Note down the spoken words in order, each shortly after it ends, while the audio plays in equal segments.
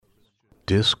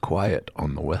Disquiet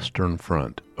on the Western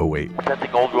Front. Oh, wait.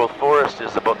 Protecting old-growth forest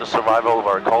is about the survival of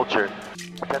our culture.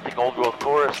 Protecting old-growth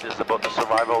forest is about the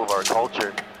survival of our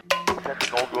culture.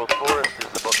 Protecting old-growth forest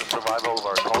is about the survival of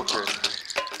our culture.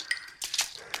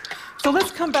 So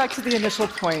let's come back to the initial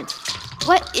point.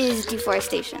 What is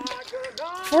deforestation?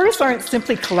 Forests aren't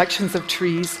simply collections of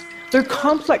trees. They're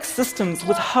complex systems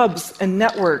with hubs and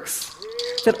networks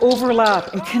that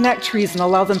overlap and connect trees and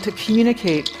allow them to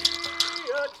communicate.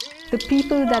 The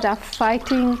people that are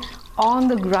fighting on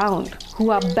the ground, who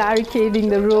are barricading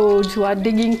the roads, who are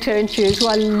digging trenches, who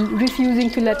are refusing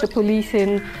to let the police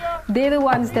in, they're the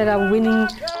ones that are winning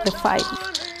the fight.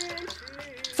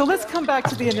 So let's come back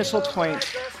to the initial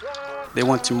point. They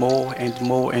want more and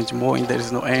more and more, and there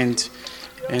is no end.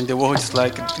 And the world is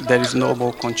like there is no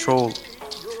more control.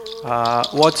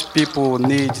 What people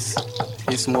need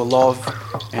is more love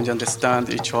and understand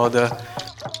each other.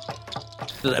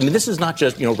 I mean, this is not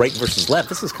just, right versus left.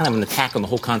 This is kind of an attack on the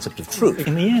whole concept of truth.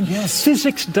 In the end, yes,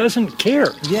 physics doesn't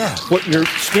care what your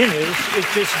skin is. It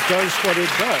just does what it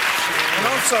does. And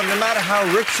also, no matter how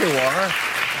rich you are,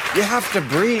 you have to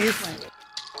breathe.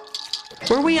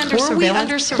 Were we under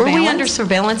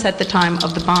surveillance at the time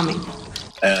of the bombing?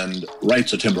 And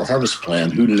Rights of Timber Harvest Plan,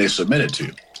 who do they submit it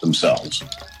to? Themselves.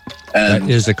 And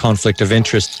that is a conflict of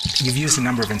interest. You've used a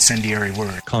number of incendiary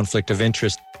words. Conflict of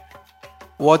interest.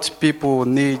 What people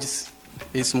need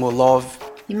is more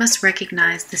love. You must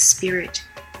recognize the spirit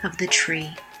of the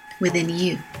tree within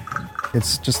you.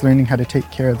 It's just learning how to take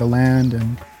care of the land.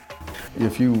 And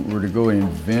if you were to go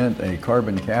invent a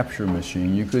carbon capture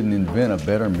machine, you couldn't invent a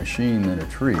better machine than a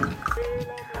tree.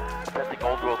 Protecting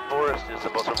old-growth forest is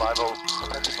about survival.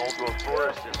 Protecting old-growth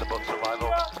forest is about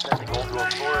survival. Protecting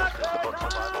old-growth forest is about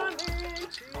survival.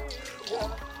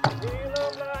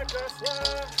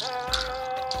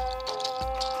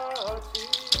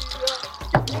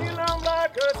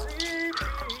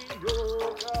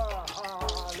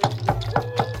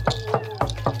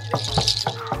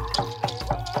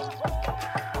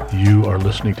 You are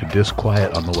listening to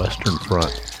Disquiet on the Western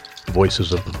Front,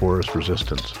 Voices of the Forest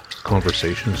Resistance,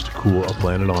 conversations to cool a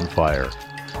planet on fire.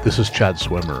 This is Chad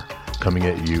Swimmer, coming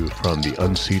at you from the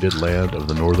unceded land of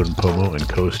the Northern Pomo and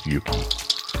Coast Yuki.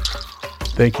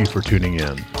 Thank you for tuning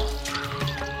in.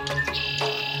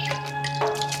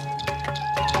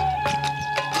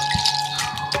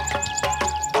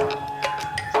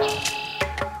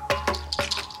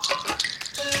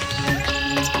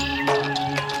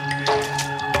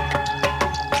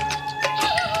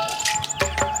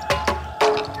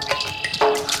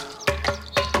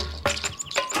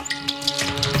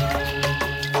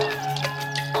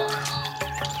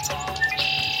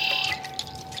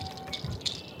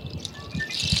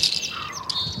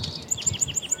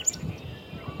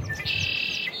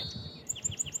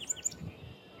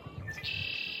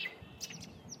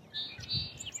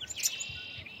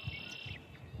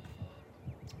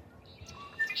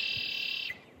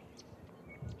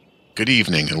 Good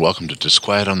evening and welcome to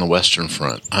Disquiet on the Western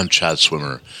Front. I'm Chad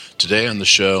Swimmer. Today on the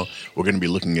show, we're going to be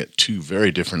looking at two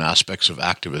very different aspects of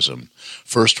activism.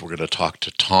 First, we're going to talk to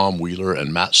Tom Wheeler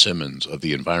and Matt Simmons of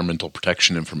the Environmental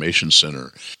Protection Information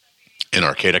Center in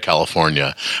Arcata,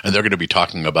 California, and they're going to be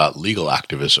talking about legal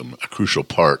activism, a crucial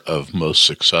part of most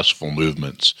successful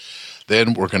movements.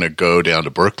 Then we're going to go down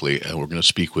to Berkeley and we're going to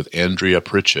speak with Andrea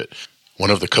Pritchett, one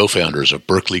of the co-founders of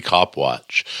Berkeley Cop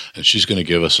Watch, and she's going to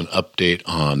give us an update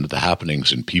on the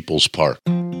happenings in People's Park.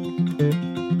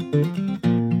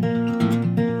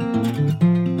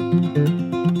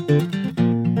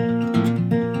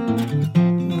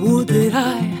 Would that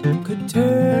I could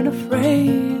turn a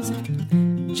phrase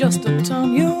just to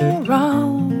turn you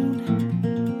around,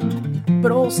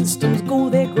 but all systems go,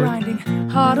 they're grinding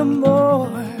harder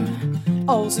more.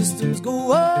 All systems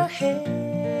go ahead.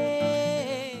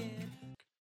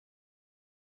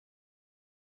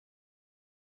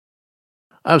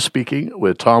 I'm speaking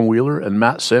with Tom Wheeler and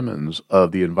Matt Simmons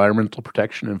of the Environmental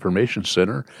Protection Information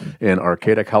Center in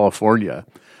Arcata, California.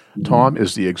 Tom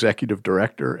is the executive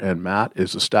director and Matt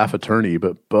is the staff attorney,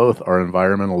 but both are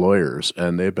environmental lawyers,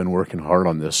 and they've been working hard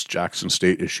on this Jackson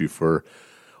State issue for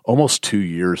almost 2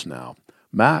 years now.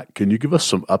 Matt, can you give us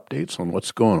some updates on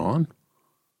what's going on?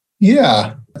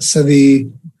 Yeah. So the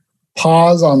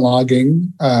pause on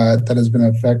logging that has been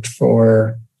in effect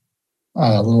for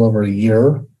a little over a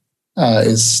year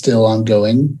is still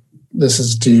ongoing. This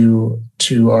is due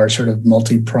to our sort of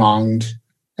multi-pronged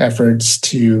efforts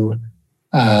to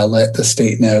let the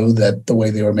state know that the way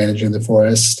they were managing the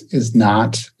forest is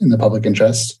not in the public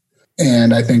interest.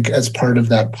 And I think as part of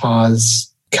that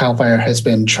pause, CAL FIRE has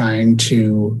been trying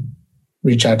to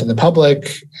reach out to the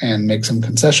public and make some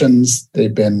concessions.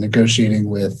 They've been negotiating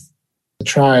with the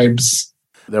tribes.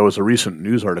 There was a recent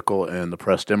news article in the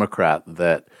Press Democrat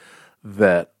that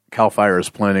CAL FIRE is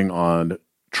planning on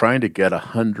trying to get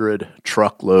 100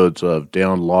 truckloads of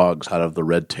downed logs out of the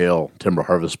Red Tail timber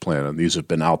harvest plan. And these have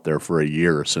been out there for a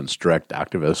year since direct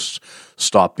activists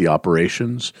stopped the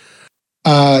operations.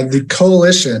 The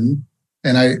coalition,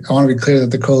 and I want to be clear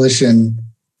that the coalition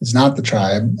is not the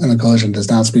tribe, and the coalition does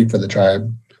not speak for the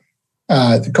tribe.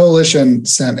 The coalition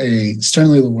sent a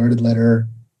sternly worded letter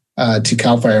to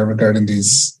CAL FIRE regarding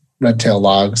these red tail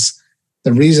logs.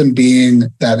 The reason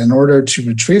being that in order to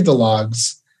retrieve the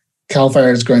logs, CAL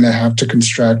FIRE is going to have to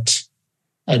construct,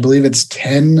 I believe it's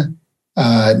 10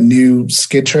 new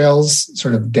skid trails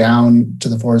sort of down to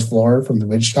the forest floor from the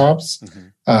ridge tops.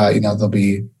 Mm-hmm. They'll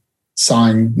be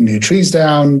sawing new trees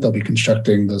down. They'll be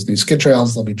constructing those new skid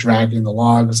trails. They'll be dragging the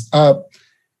logs up.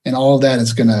 And all of that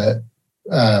is going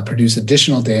to produce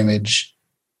additional damage.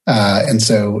 And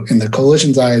so in the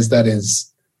coalition's eyes, that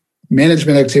is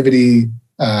management activity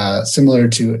similar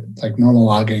to like normal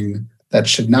logging that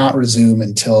should not resume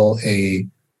until a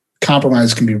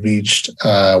compromise can be reached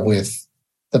with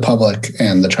the public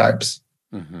and the tribes.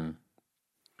 Mm-hmm.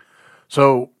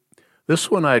 So this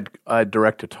one I'd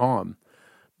direct to Tom,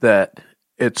 that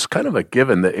it's kind of a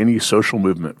given that any social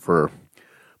movement for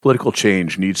political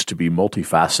change needs to be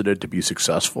multifaceted to be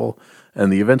successful.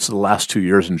 And the events of the last 2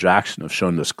 years in Jackson have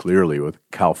shown this clearly, with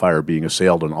CAL FIRE being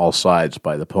assailed on all sides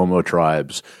by the Pomo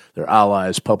tribes, their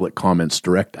allies, public comments,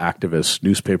 direct activists,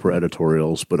 newspaper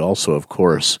editorials, but also, of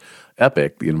course,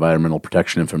 EPIC, the Environmental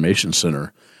Protection Information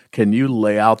Center. Can you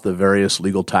lay out the various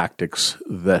legal tactics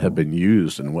that have been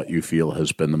used and what you feel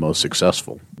has been the most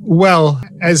successful? Well,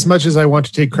 as much as I want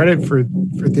to take credit for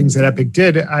things that EPIC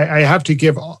did, I have to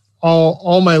give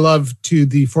all my love to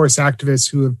the forest activists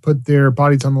who have put their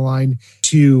bodies on the line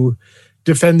to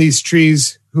defend these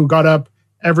trees, who got up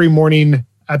every morning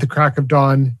at the crack of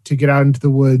dawn to get out into the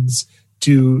woods,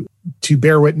 to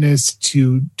bear witness,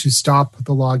 to stop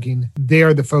the logging. They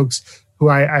are the folks who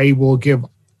I will give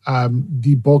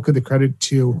the bulk of the credit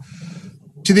to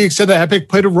the extent that EPIC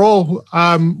played a role.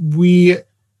 We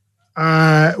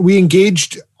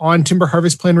engaged on timber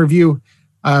harvest plan review.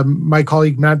 My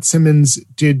colleague Matt Simmons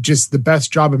did just the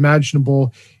best job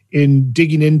imaginable in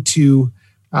digging into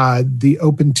the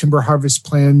open timber harvest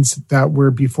plans that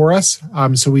were before us.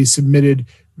 So we submitted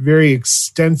very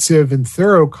extensive and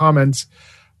thorough comments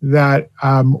that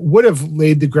would have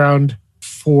laid the ground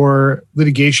for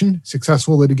litigation,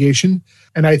 successful litigation.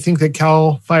 And I think that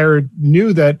CAL FIRE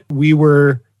knew that we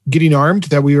were getting armed,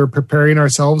 that we were preparing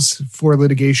ourselves for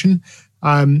litigation,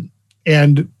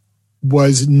 and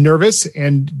was nervous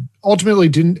and ultimately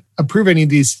didn't approve any of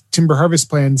these timber harvest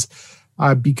plans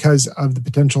because of the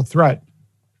potential threat.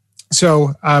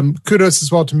 So kudos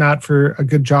as well to Matt for a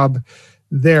good job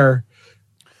there.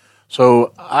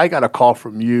 So I got a call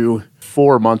from you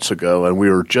 4 months ago, and we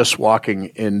were just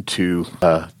walking into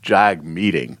a JAG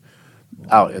meeting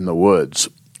out in the woods,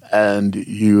 and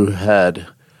you had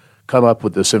come up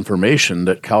with this information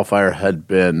that CAL FIRE had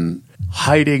been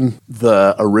hiding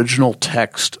the original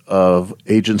text of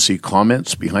agency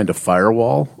comments behind a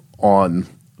firewall on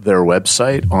their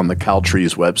website, on the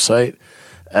CalTrees website.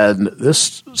 And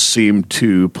this seemed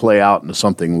to play out into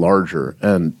something larger.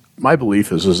 And my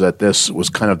belief is that this was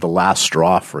kind of the last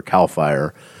straw for CAL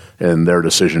FIRE in their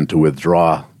decision to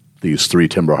withdraw these 3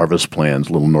 timber harvest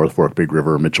plans, Little North Fork, Big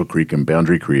River, Mitchell Creek, and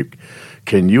Boundary Creek.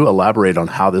 Can you elaborate on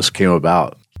how this came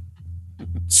about?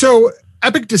 So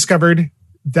EPIC discovered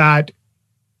that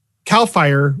CAL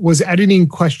FIRE was editing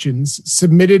questions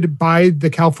submitted by the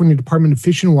California Department of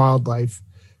Fish and Wildlife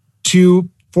to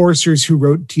foresters who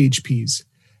wrote THPs.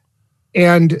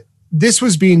 And this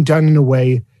was being done in a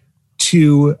way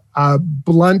to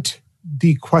blunt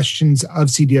the questions of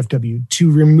CDFW,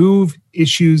 to remove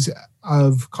issues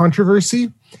of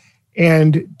controversy,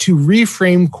 and to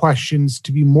reframe questions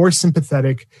to be more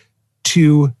sympathetic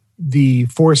to the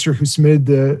forester who submitted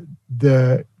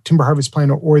the timber harvest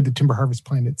plan or the timber harvest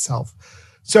plan itself.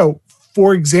 So,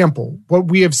 for example,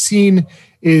 what we have seen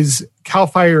is CAL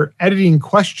FIRE editing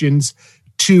questions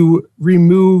to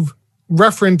remove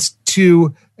reference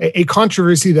to a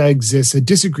controversy that exists, a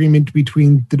disagreement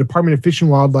between the Department of Fish and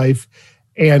Wildlife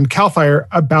and CAL FIRE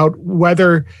about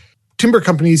whether timber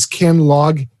companies can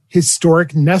log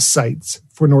historic nest sites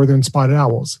for northern spotted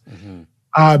owls.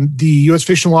 Mm-hmm. The U.S.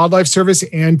 Fish and Wildlife Service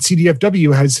and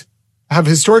CDFW have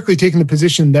historically taken the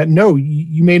position that no,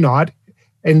 you may not,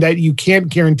 and that you can't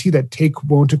guarantee that take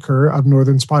won't occur of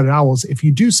northern spotted owls if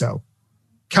you do so.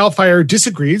 CAL FIRE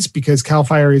disagrees because CAL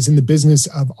FIRE is in the business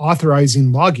of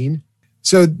authorizing logging.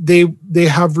 So they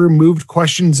have removed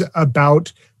questions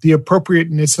about the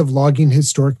appropriateness of logging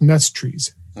historic nest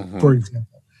trees, for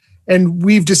example. And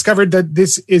we've discovered that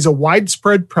this is a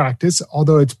widespread practice,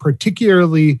 although it's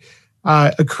particularly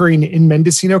occurring in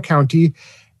Mendocino County.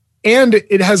 And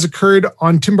it has occurred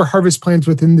on timber harvest plans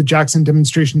within the Jackson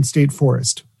Demonstration State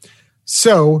Forest.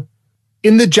 So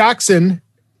in the Jackson,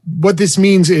 what this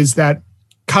means is that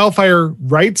CAL FIRE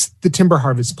writes the timber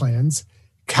harvest plans.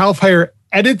 CAL FIRE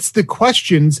edits the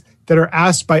questions that are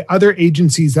asked by other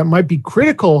agencies that might be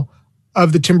critical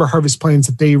of the timber harvest plans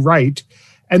that they write.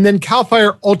 And then CAL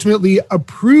FIRE ultimately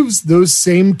approves those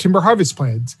same timber harvest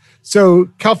plans. So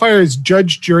CAL FIRE is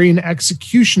judge, jury, and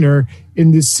executioner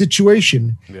in this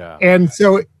situation. Yeah. And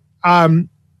so I've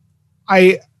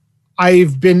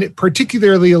been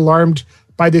particularly alarmed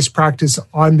by this practice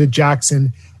on the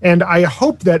Jackson. And I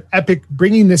hope that EPIC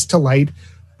bringing this to light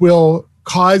will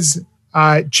cause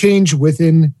change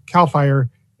within CAL FIRE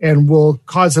and will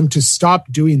cause them to stop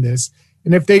doing this.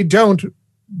 And if they don't,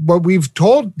 what we've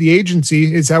told the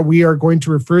agency is that we are going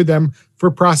to refer them for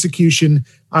prosecution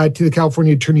to the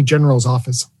California Attorney General's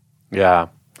office. Yeah.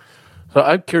 So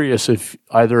I'm curious if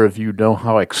either of you know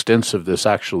how extensive this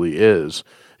actually is.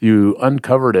 You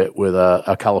uncovered it with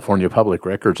a California Public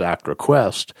Records Act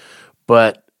request,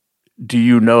 but do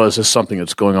you know, is this something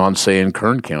that's going on, say, in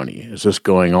Kern County? Is this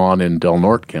going on in Del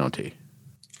Norte County?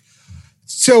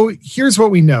 So here's what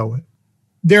we know.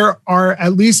 There are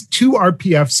at least 2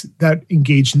 RPFs that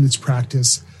engage in this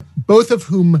practice, both of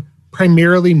whom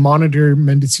primarily monitor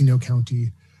Mendocino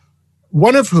County,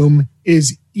 one of whom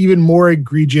is even more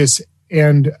egregious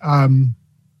and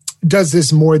does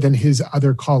this more than his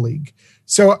other colleague.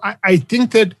 So I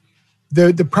think that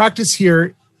the practice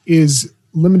here is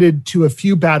limited to a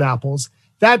few bad apples.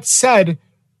 That said,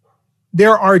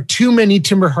 there are too many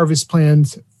timber harvest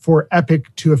plans for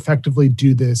EPIC to effectively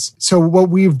do this. So what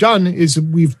we've done is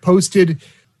we've posted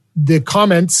the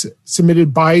comments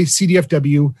submitted by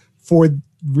CDFW for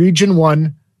Region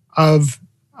 1 of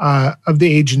the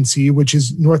agency, which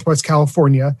is Northwest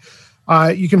California.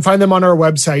 You can find them on our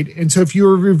website. And so if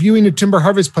you're reviewing a timber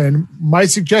harvest plan, my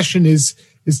suggestion is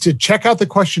to check out the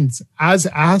questions as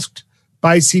asked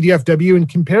by CDFW and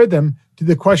compare them to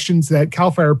the questions that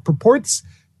CAL FIRE purports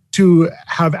to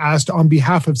have asked on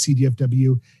behalf of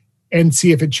CDFW and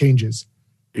see if it changes.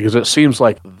 Because it seems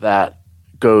like that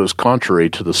goes contrary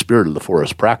to the spirit of the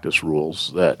forest practice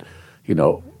rules that, you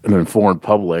know, an informed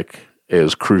public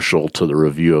is crucial to the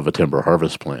review of a timber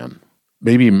harvest plan.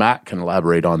 Maybe Matt can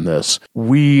elaborate on this.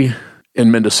 We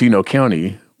in Mendocino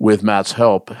County, with Matt's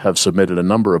help, have submitted a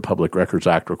number of Public Records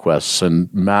Act requests,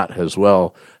 and Matt as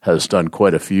well has done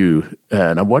quite a few.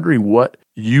 And I'm wondering what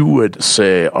you would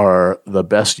say are the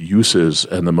best uses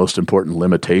and the most important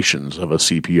limitations of a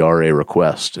CPRA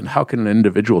request, and how can an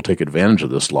individual take advantage of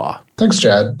this law? Thanks,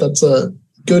 Chad. That's a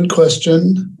good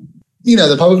question. You know,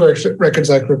 the Public Records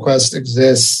Act request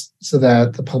exists so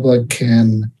that the public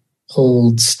can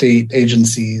hold state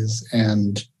agencies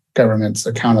and governments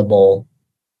accountable.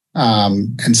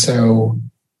 And so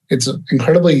it's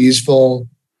incredibly useful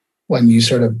when you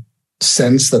sort of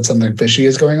sense that something fishy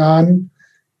is going on.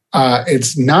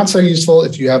 It's not so useful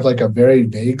if you have like a very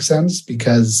vague sense,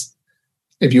 because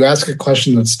if you ask a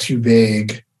question that's too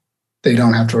vague, they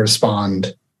don't have to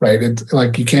respond, right? It's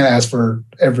like you can't ask for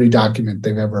every document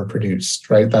they've ever produced,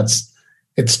 right?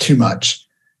 It's too much.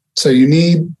 So you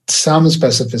need some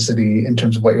specificity in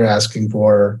terms of what you're asking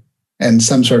for and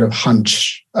some sort of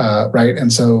hunch, right?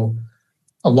 And so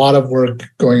a lot of work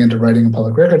going into writing a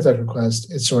Public Records Act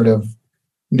request is sort of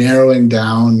narrowing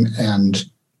down and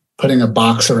putting a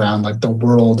box around like the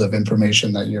world of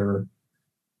information that you're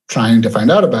trying to find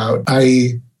out about.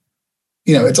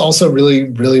 It's also really,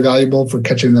 really valuable for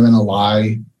catching them in a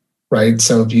lie, right?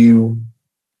 So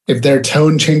if their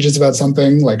tone changes about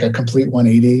something, like a complete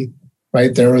 180,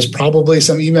 right? There was probably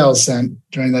some emails sent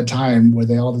during that time where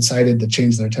they all decided to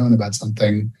change their tone about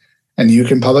something. And you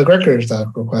can Public Records Act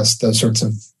request those sorts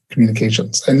of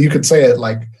communications. And you could say it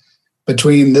like,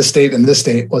 between this date and this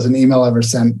date was an email ever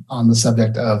sent on the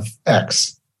subject of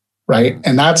X, right?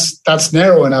 And that's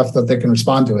narrow enough that they can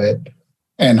respond to it.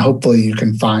 And hopefully you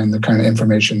can find the kind of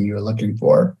information you're looking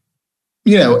for.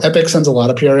 You know, EPIC sends a lot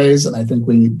of PRAs, and I think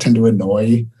we tend to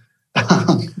annoy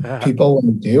people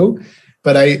when we do.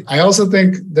 But I also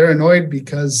think they're annoyed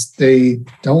because they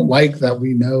don't like that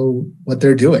we know what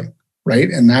they're doing, right?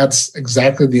 And that's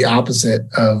exactly the opposite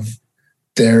of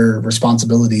their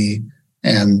responsibility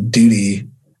and duty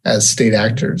as state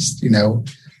actors. You know,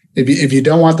 if you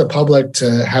don't want the public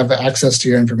to have access to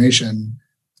your information,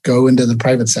 go into the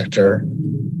private sector,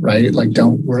 right? Like,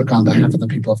 don't work on behalf of the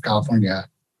people of California.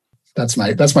 that's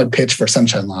my pitch for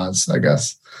sunshine laws, I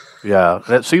guess. Yeah,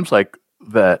 and it seems like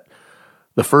that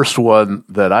the first one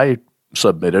that I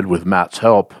submitted with Matt's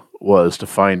help was to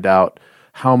find out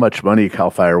how much money CAL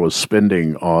FIRE was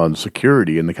spending on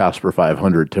security in the Casper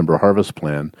 500 timber harvest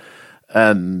plan.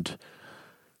 And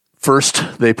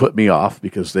first, they put me off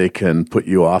because they can put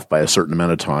you off by a certain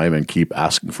amount of time and keep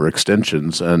asking for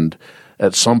extensions. And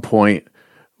at some point,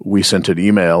 we sent an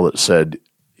email that said,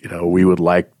 we would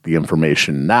like the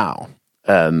information now.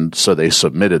 And so they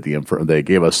submitted they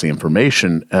gave us the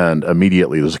information, and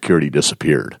immediately the security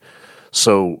disappeared.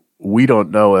 So we don't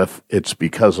know if it's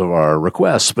because of our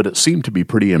requests, but it seemed to be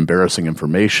pretty embarrassing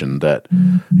information that,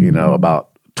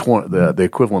 about the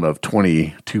equivalent of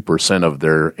 22% of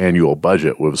their annual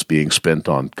budget was being spent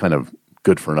on kind of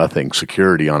good-for-nothing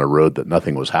security on a road that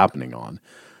nothing was happening on.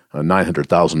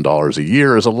 $900,000 a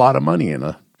year is a lot of money in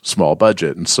a small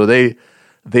budget. And so they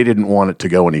didn't want it to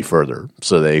go any further.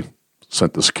 So they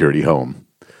sent the security home.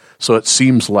 So it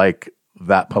seems like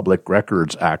that Public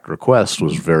Records Act request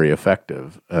was very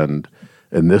effective. And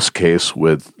in this case,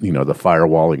 with the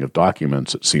firewalling of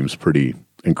documents, it seems pretty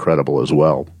incredible as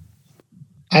well.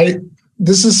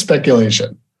 This is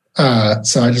speculation.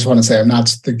 So I just want to say I'm not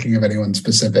thinking of anyone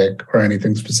specific or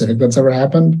anything specific that's ever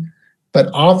happened. But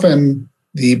often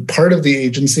the part of the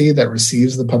agency that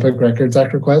receives the Public Records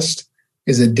Act request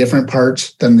is a different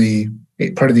part than the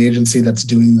part of the agency that's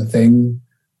doing the thing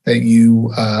that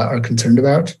you are concerned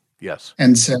about. Yes.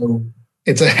 And so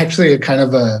it's actually a kind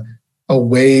of a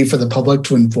way for the public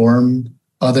to inform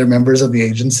other members of the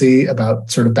agency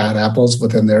about sort of bad apples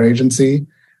within their agency,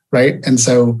 right? And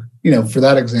so, for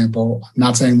that example, I'm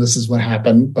not saying this is what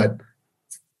happened, but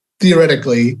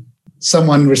theoretically,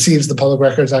 someone receives the Public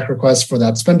Records Act request for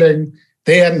that spending.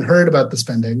 They hadn't heard about the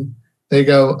spending. They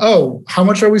go, oh, how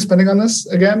much are we spending on this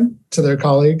again, to their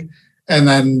colleague? And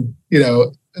then,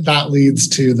 that leads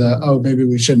to maybe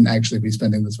we shouldn't actually be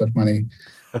spending this much money.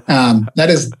 That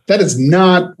is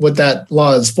not what that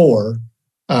law is for,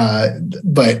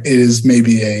 but it is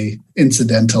maybe a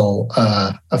incidental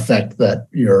effect that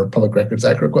your Public Records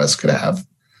Act request could have.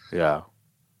 Yeah.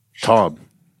 Tom.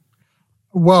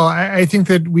 Well, I think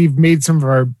that we've made some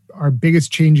of our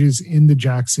biggest changes in the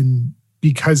Jackson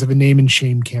because of a name and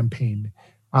shame campaign.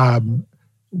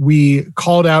 We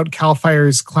called out CAL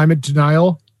FIRE's climate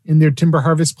denial in their timber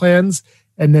harvest plans,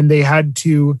 and then they had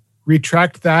to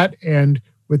retract that and,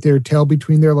 with their tail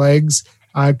between their legs,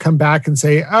 come back and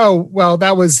say, oh, well,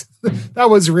 that was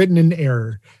written in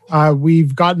error.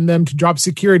 We've gotten them to drop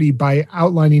security by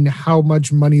outlining how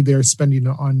much money they're spending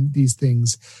on these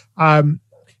things.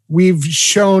 We've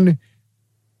shown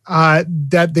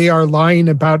that they are lying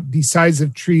about the size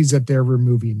of trees that they're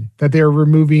removing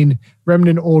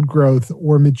remnant old growth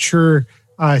or mature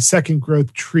second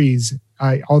growth trees,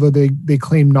 although they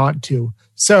claim not to.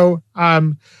 So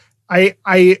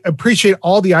I appreciate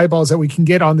all the eyeballs that we can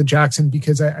get on the Jackson,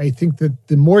 because I think that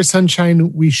the more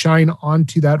sunshine we shine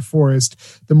onto that forest,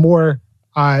 the more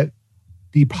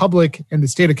the public and the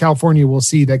state of California will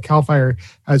see that CAL FIRE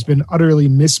has been utterly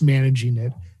mismanaging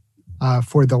it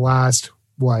for the last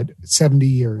 70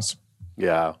 years.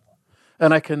 Yeah.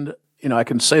 And I can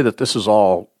say that this is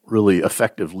all really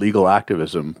effective legal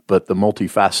activism, but the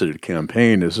multifaceted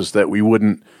campaign is that we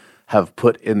wouldn't have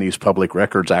put in these Public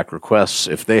Records Act requests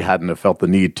if they hadn't have felt the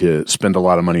need to spend a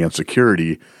lot of money on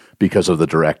security because of the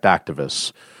direct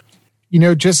activists.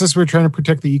 Just as we're trying to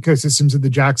protect the ecosystems of the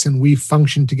Jackson, we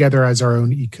function together as our own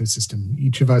ecosystem.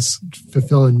 Each of us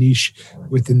fulfill a niche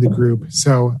within the group.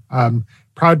 So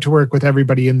proud to work with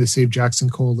everybody in the Save Jackson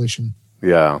Coalition.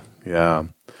 Yeah.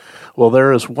 Well,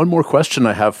 there is one more question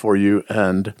I have for you.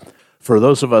 And for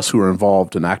those of us who are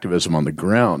involved in activism on the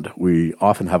ground, we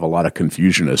often have a lot of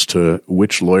confusion as to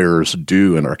which lawyers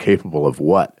do and are capable of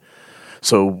what.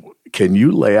 So can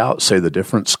you lay out, say, the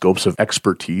different scopes of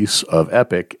expertise of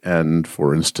EPIC and,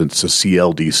 for instance, the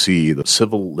CLDC, the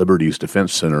Civil Liberties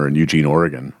Defense Center in Eugene,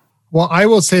 Oregon? Well, I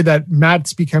will say that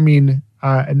Matt's becoming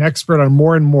an expert on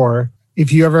more and more.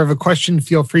 If you ever have a question,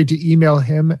 feel free to email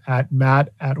him at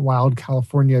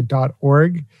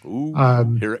matt@wildcalifornia.org.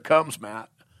 Ooh, here it comes, Matt.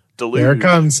 Deluge. There it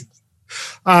comes.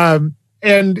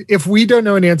 And if we don't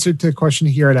know an answer to a question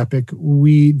here at EPIC,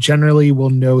 we generally will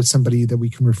know somebody that we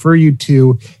can refer you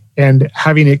to, and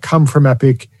having it come from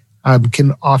EPIC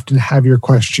can often have your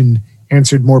question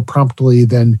answered more promptly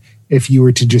than if you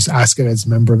were to just ask it as a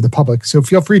member of the public. So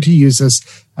feel free to use us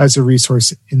as a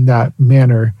resource in that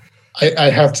manner. I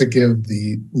have to give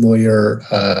the lawyer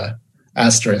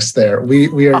asterisk there.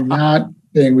 We are not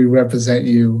saying we represent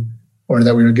you or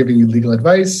that we are giving you legal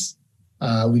advice.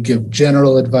 We give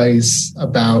general advice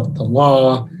about the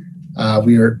law.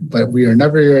 We are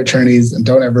never your attorneys, and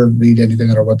don't ever read anything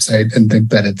on our website and think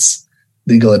that it's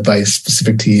legal advice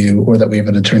specific to you or that we have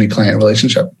an attorney-client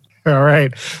relationship. All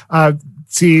right.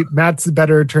 See, Matt's a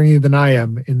better attorney than I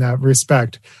am in that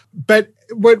respect. But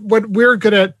what we're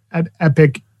good at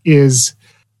Epic is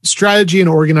strategy and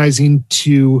organizing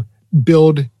to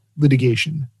build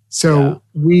litigation. So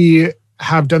we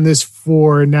have done this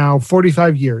for now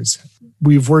 45 years.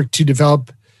 We've worked to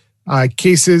develop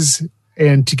cases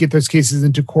and to get those cases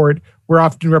into court. We're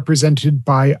often represented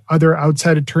by other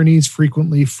outside attorneys,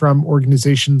 frequently from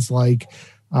organizations like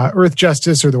Earth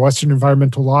Justice or the Western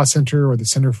Environmental Law Center or the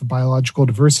Center for Biological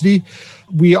Diversity.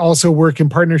 We also work in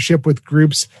partnership with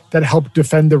groups that help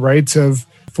defend the rights of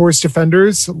forest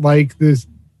defenders, like the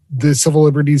Civil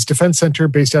Liberties Defense Center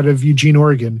based out of Eugene,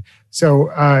 Oregon. So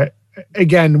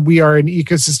again, we are an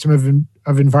ecosystem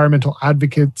of environmental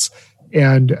advocates,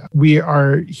 and we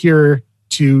are here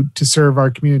to serve our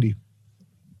community.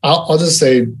 I'll just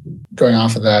say, going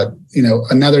off of that,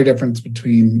 another difference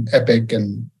between Epic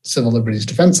and Civil Liberties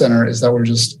Defense Center is that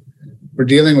we're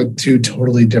dealing with two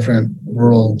totally different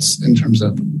worlds in terms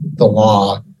of the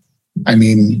law. I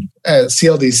mean,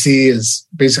 CLDC is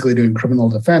basically doing criminal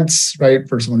defense, right,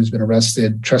 for someone who's been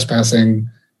arrested trespassing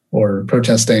or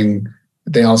protesting.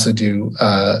 They also do,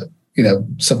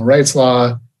 civil rights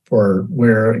law for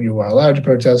where you are allowed to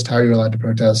protest, how you're allowed to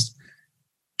protest.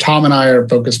 Tom and I are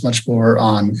focused much more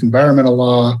on environmental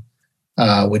law,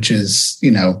 which is,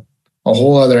 a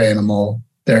whole other animal.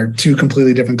 There are two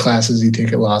completely different classes you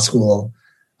take at law school.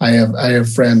 I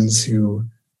have friends who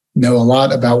know a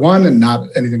lot about one and not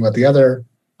anything about the other.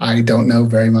 I don't know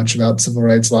very much about civil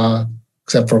rights law,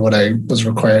 except for what I was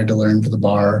required to learn for the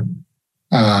bar.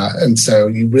 And so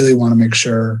you really want to make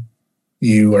sure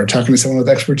you are talking to someone with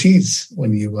expertise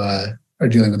when you are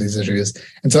dealing with these issues.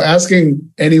 And so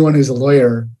asking anyone who's a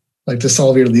lawyer, to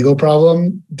solve your legal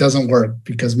problem doesn't work,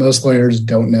 because most lawyers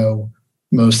don't know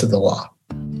most of the law.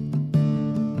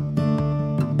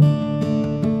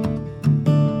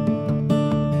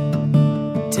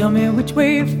 Tell me which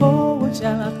way forward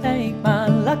shall I thank my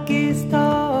lucky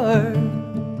star?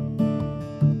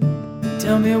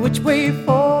 Tell me which way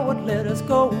forward, let us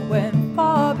go and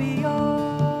far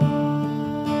beyond.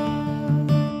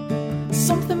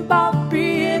 Something about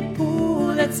being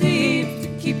poor that seems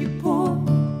to keep you poor.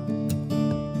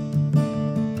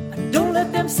 And don't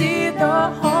let them see the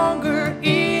hunger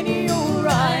in your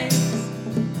eyes.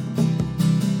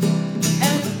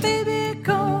 And if they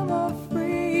become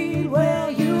afraid,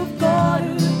 well, you've got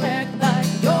to act like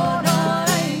you're not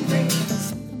angry.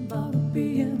 Something about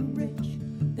being rich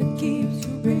that keeps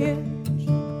you rich.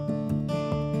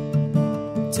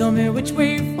 Tell me which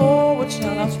way forward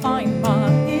shall I find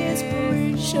my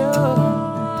inspiration?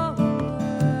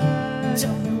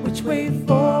 Tell me which way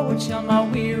forward shall my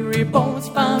weary bones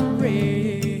find rest?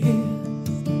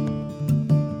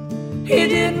 He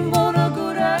didn't want to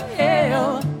go to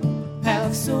hell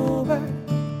half sober.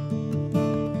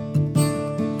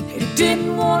 He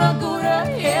didn't want to go to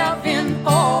heaven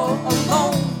all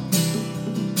alone.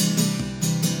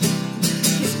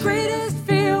 His greatest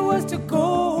fear was to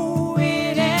go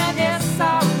in and his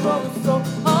sorrow so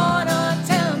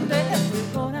unattended. If we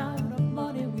run out of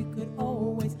money, we could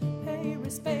always pay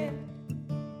respect.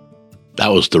 That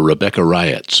was the Rebecca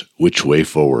Riots, Which Way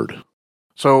Forward.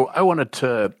 So I wanted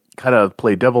to kind of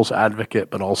play devil's advocate,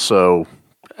 but also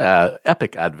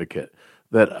epic advocate,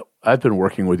 that I've been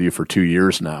working with you for 2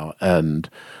 years now, and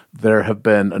there have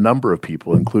been a number of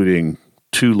people, including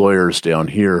 2 lawyers down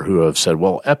here, who have said,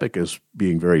 well, Epic is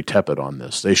being very tepid on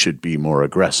this. They should be more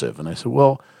aggressive. And I said,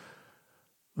 well,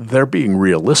 they're being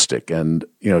realistic. And,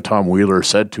 Tom Wheeler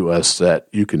said to us that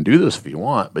you can do this if you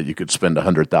want, but you could spend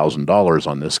 $100,000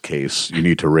 on this case. You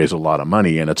need to raise a lot of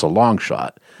money, and it's a long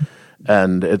shot.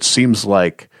 And it seems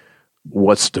like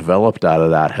what's developed out of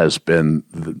that has been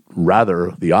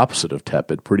rather the opposite of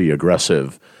tepid, pretty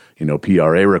aggressive,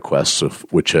 PRA requests,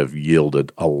 which have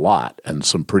yielded a lot, and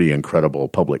some pretty incredible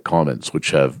public comments, which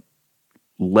have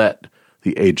let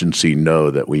the agency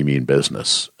know that we mean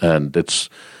business. And it's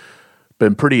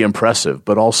been pretty impressive.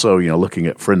 But also, looking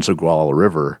at Friends of Guala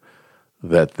River,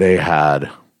 that they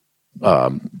had a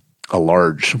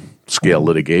large-scale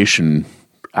litigation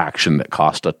action that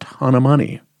cost a ton of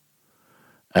money.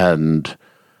 And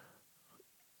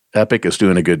Epic is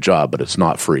doing a good job, but it's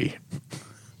not free.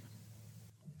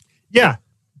 Yeah.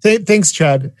 Thanks,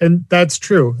 Chad. And that's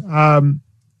true.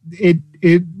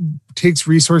 It takes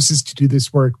resources to do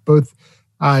this work, both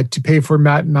to pay for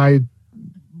Matt and I,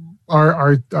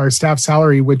 our staff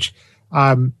salary, which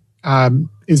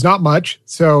is not much.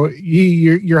 So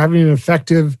you're having an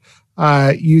effective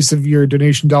use of your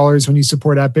donation dollars when you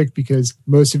support Epic, because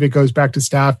most of it goes back to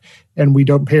staff and we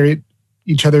don't pay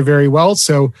each other very well.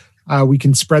 So we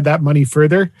can spread that money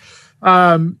further.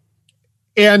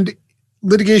 And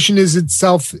litigation is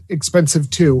itself expensive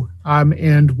too.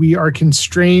 And we are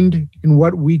constrained in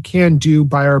what we can do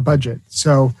by our budget.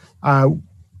 So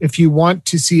if you want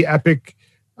to see Epic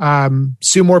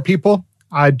sue more people,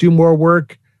 do more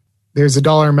work, there's a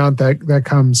dollar amount that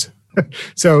comes.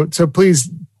 So please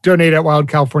donate at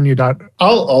wildcalifornia.org.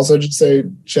 I'll also just say,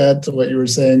 Chad, to what you were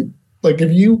saying, like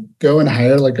if you go and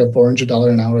hire like a $400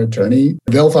 an hour attorney,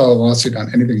 they'll file a lawsuit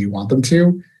on anything you want them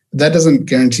to. That doesn't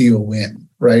guarantee you a win,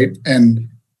 right? And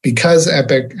because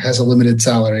Epic has a limited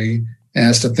salary and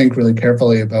has to think really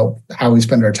carefully about how we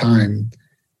spend our time,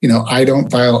 I don't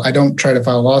try to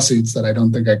file lawsuits that I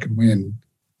don't think I can win.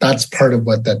 That's part of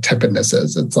what that tepidness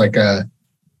is. It's like a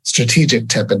strategic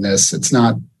tepidness. It's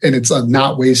not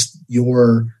waste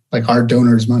our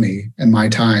donors' money and my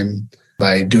time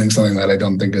by doing something that I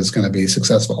don't think is going to be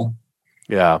successful.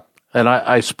 Yeah. And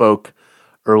I spoke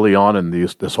early on in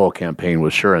this whole campaign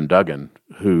with Sharon Duggan,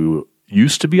 who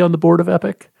used to be on the board of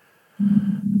Epic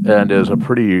and is a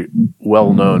pretty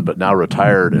well-known but now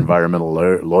retired environmental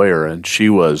lawyer. And she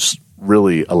was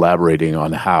really elaborating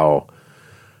on how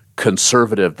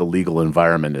conservative the legal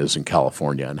environment is in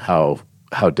California and how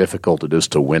difficult it is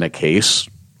to win a case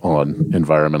on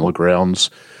environmental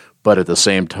grounds. But at the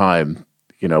same time,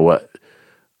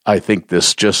 I think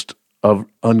this just of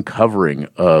uncovering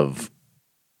of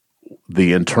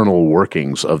the internal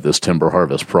workings of this timber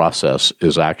harvest process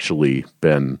has actually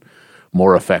been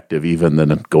more effective even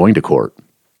than going to court.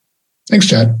 Thanks,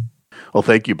 Chad. Well,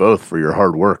 thank you both for your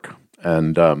hard work,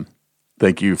 and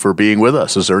thank you for being with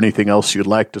us. Is there anything else you'd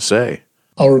like to say?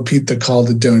 I'll repeat the call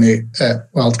to donate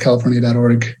at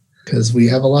wildcalifornia.org, because we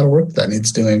have a lot of work that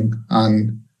needs doing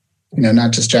on,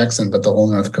 not just Jackson, but the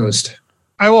whole North Coast.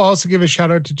 I will also give a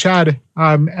shout out to Chad.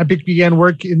 Epic began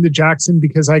work in the Jackson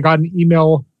because I got an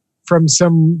email from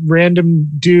some random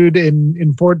dude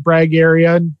in Fort Bragg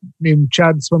area named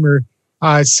Chad Swimmer.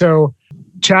 So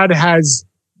Chad is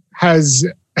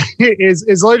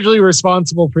largely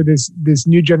responsible for this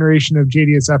new generation of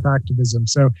JDSF activism.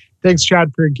 So thanks,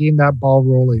 Chad, for getting that ball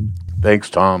rolling.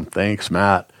 Thanks, Tom. Thanks,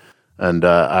 Matt. And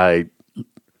I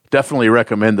definitely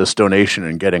recommend this donation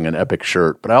and getting an Epic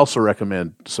shirt, but I also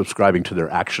recommend subscribing to their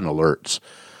action alerts.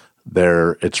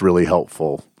 It's really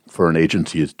helpful for an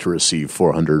agency to receive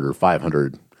 400 or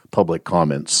 500 public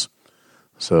comments.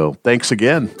 So thanks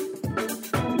again.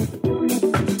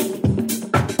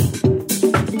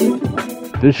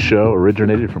 This show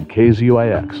originated from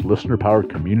KZYX, listener-powered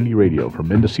community radio for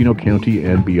Mendocino County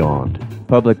and beyond.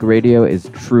 Public radio is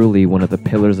truly one of the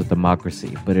pillars of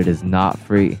democracy, but it is not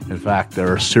free. In fact,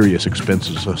 there are serious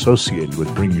expenses associated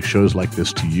with bringing shows like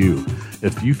this to you.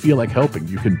 If you feel like helping,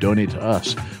 you can donate to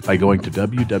us by going to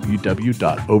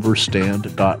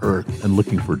www.overstand.earth and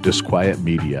looking for Disquiet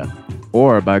Media.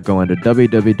 Or by going to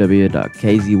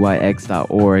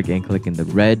www.kzyx.org and clicking the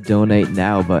red Donate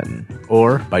Now button.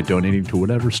 Or by donating to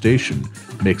whatever station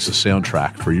makes the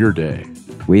soundtrack for your day.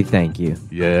 We thank you.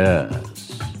 Yes.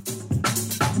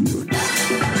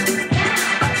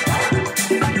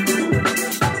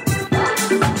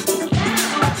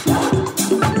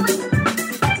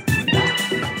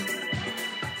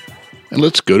 And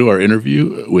let's go to our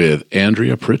interview with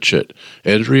Andrea Pritchett.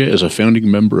 Andrea is a founding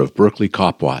member of Berkeley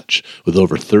Cop Watch with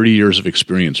over 30 years of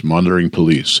experience monitoring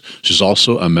police. She's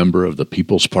also a member of the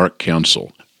People's Park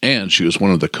Council, and she was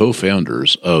one of the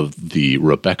co-founders of the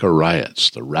Rebecca Riots,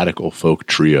 the radical folk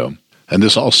trio. And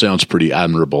this all sounds pretty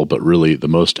admirable, but really the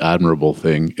most admirable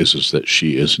thing is that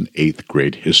she is an 8th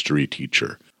grade history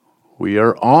teacher. We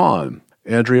are on.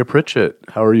 Andrea Pritchett,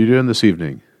 how are you doing this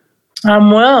evening?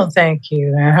 I'm well, thank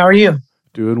you. How are you?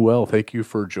 Doing well. Thank you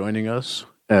for joining us,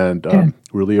 and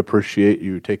really appreciate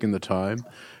you taking the time.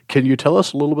 Can you tell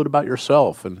us a little bit about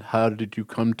yourself, and how did you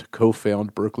come to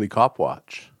co-found Berkeley Cop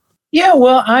Watch? Yeah,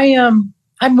 well, I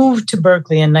moved to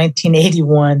Berkeley in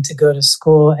 1981 to go to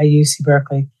school at UC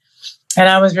Berkeley, and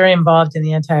I was very involved in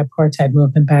the anti-apartheid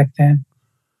movement back then.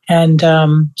 And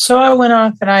so I went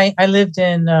off, and I lived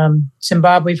in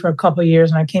Zimbabwe for a couple of years,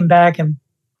 and I came back and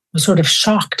was sort of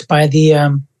shocked by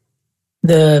the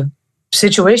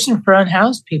situation for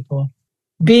unhoused people.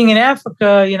 Being in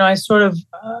Africa, I sort of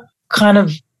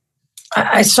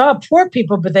I saw poor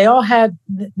people, but they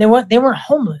weren't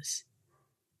homeless.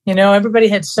 Everybody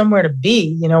had somewhere to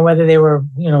be, whether they were,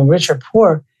 rich or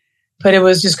poor. But it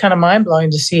was just kind of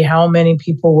mind-blowing to see how many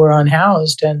people were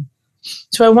unhoused. And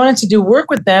so I wanted to do work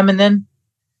with them. And then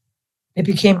it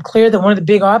became clear that one of the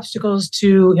big obstacles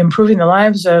to improving the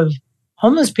lives of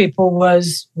homeless people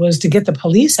was to get the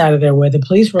police out of their way. The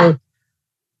police were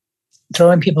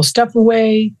throwing people's stuff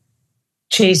away,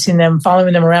 chasing them,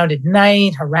 following them around at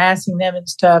night, harassing them and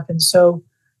stuff. And so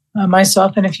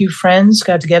myself and a few friends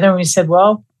got together and we said,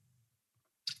 well,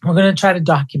 we're going to try to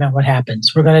document what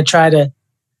happens. We're going to try to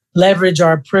leverage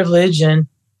our privilege and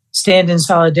stand in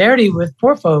solidarity with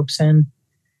poor folks. And,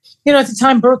 at the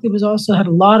time, Berkeley had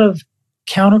a lot of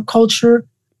counterculture,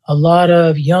 a lot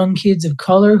of young kids of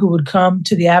color who would come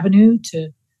to the Avenue to,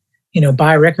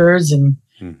 buy records and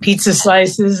pizza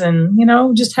slices and,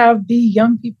 just have the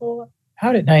young people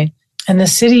out at night. And the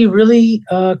city really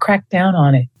cracked down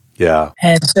on it. Yeah.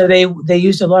 And so they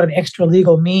used a lot of extra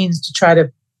legal means to try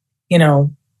to,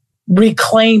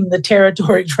 reclaim the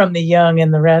territory from the young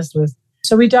and the rest was.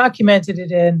 So we documented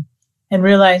it and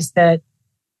realized that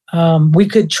we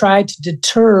could try to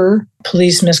deter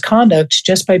police misconduct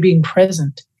just by being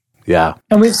present. Yeah.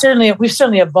 And we've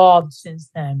certainly evolved since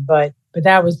then, but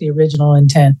that was the original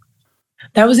intent.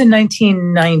 That was in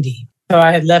 1990. So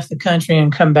I had left the country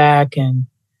and come back and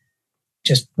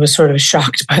just was sort of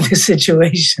shocked by the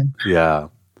situation. Yeah.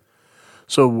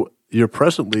 So you're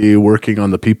presently working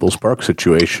on the People's Park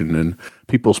situation, and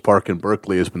People's Park in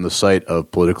Berkeley has been the site of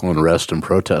political unrest and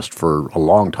protest for a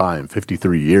long time,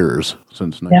 53 years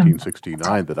since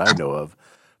 1969 that I know of.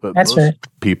 But That's most right.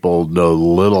 people know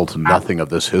little to nothing of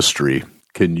this history.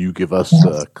 Can you give us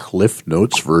the Cliff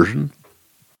Notes version?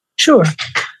 Sure.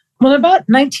 Well, about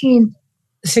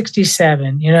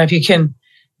 1967, if you can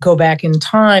go back in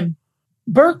time,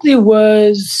 Berkeley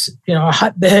was, a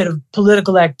hotbed of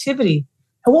political activity.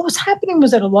 And what was happening was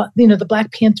that the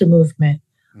Black Panther movement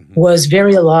was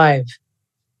very alive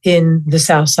in the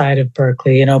South Side of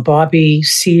Berkeley. Bobby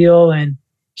Seale and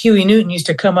Huey Newton used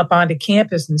to come up onto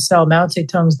campus and sell Mao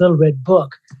Zedong's Little Red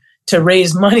Book to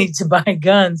raise money to buy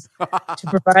guns to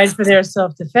provide for their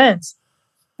self-defense.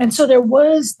 And so there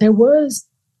was a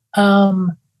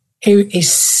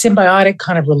symbiotic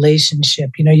kind of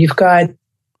relationship. You've got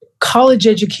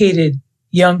college-educated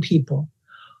young people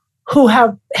who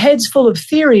have heads full of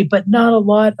theory, but not a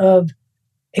lot of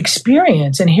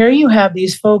experience. And here you have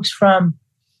these folks from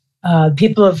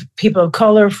people of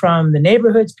color from the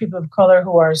neighborhoods, people of color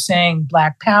who are saying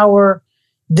Black power,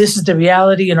 this is the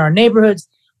reality in our neighborhoods.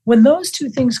 When those two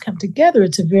things come together,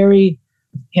 it's a very,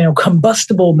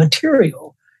 combustible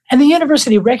material. And the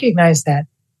university recognized that.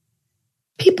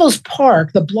 People's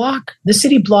Park, the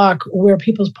city block where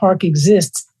People's Park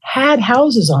exists, had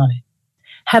houses on it,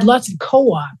 had lots of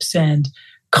co-ops and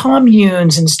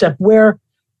communes and stuff where,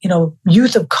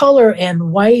 youth of color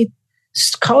and white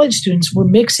college students were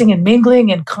mixing and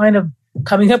mingling and kind of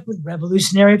coming up with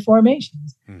revolutionary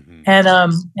formations and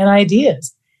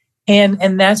ideas.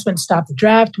 And that's when Stop the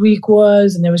Draft Week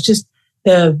was, and there was just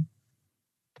the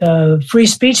free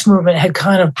speech movement had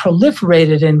kind of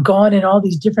proliferated and gone in all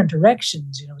these different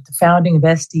directions, with the founding of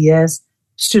SDS,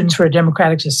 Students for a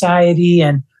Democratic Society,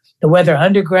 and the Weather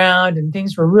Underground, and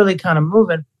things were really kind of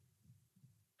moving.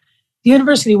 The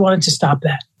university wanted to stop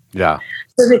that. Yeah.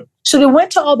 So they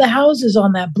went to all the houses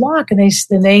on that block and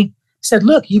they said,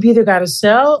 look, you've either got to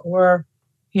sell or,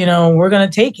 we're going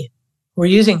to take it. We're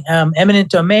using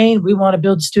eminent domain. We want to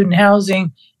build student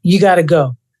housing. You got to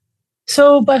go.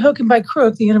 So by hook and by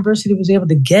crook, the university was able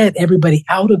to get everybody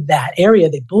out of that area.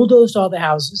 They bulldozed all the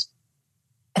houses.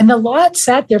 And the lot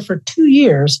sat there for 2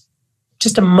 years,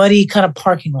 just a muddy kind of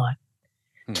parking lot.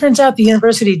 Turns out the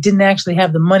university didn't actually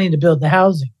have the money to build the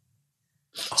housing.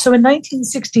 So in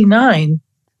 1969,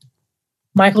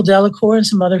 Michael Delacour and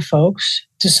some other folks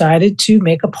decided to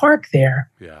make a park there.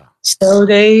 Yeah. So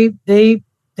they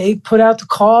put out the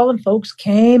call and folks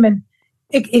came and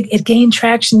it gained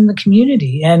traction in the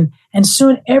community. And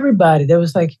soon everybody, there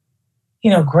was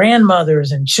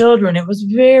grandmothers and children. It was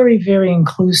very, very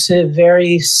inclusive,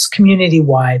 very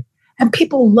community-wide. And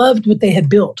people loved what they had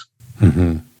built.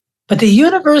 Mm-hmm. But the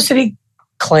university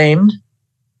claimed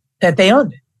that they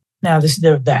owned it. Now, the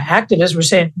activists were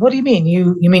saying, what do you mean?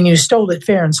 You mean you stole it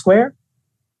fair and square?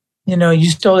 You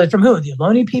stole it from who? The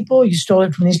Ohlone people? You stole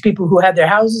it from these people who had their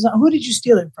houses? Who did you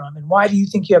steal it from? And why do you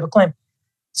think you have a claim?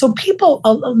 So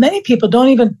many people don't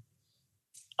even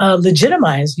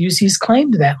legitimize UC's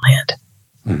claim to that land.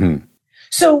 Mm-hmm.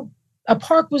 So a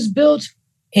park was built,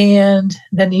 and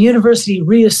then the university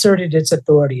reasserted its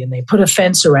authority, and they put a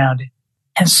fence around it.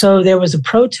 And so there was a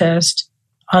protest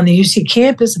on the UC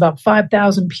campus. About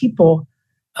 5,000 people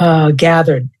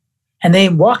gathered, and they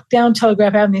walked down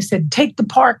Telegraph Avenue. They said, take the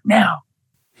park now.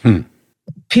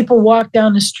 People walked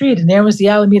down the street, and there was the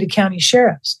Alameda County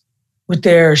sheriffs with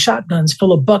their shotguns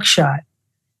full of buckshot.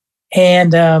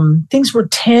 And things were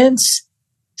tense.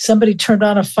 Somebody turned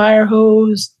on a fire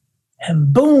hose,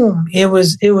 and boom, it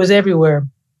was everywhere.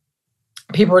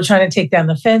 People were trying to take down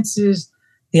the fences.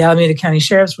 The Alameda County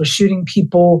sheriffs were shooting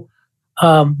people.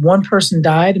 One person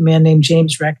died. A man named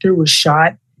James Rector was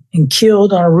shot and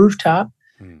killed on a rooftop.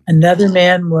 Another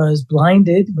man was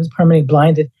permanently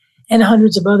blinded, and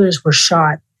hundreds of others were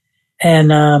shot.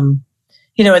 And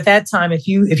at that time, if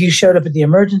you showed up at the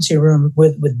emergency room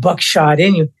with buckshot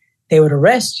in you, they would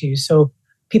arrest you. So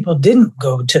people didn't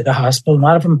go to the hospital. A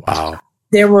lot of them. Wow.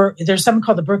 There's something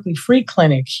called the Berkeley Free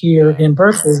Clinic here in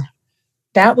Berkeley.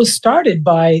 That was started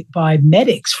by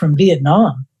medics from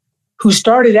Vietnam who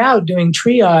started out doing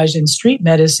triage and street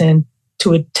medicine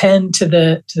to attend to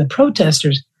the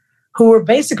protesters who were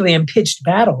basically in pitched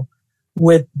battle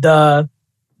with the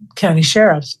county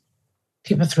sheriffs.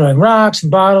 People throwing rocks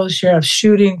and bottles, sheriffs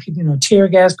shooting, people, tear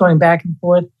gas going back and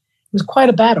forth. It was quite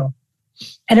a battle.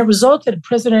 And it resulted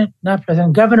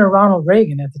in Governor Ronald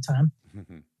Reagan at the time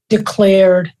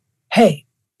declared, hey,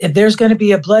 if there's going to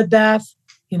be a bloodbath,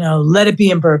 let it be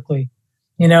in Berkeley.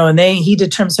 And he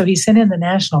determined, so he sent in the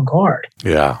National Guard.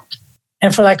 Yeah.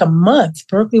 And for like a month,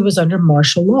 Berkeley was under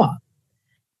martial law.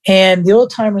 And the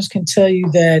old timers can tell you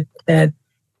that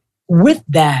with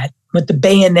the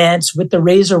bayonets, with the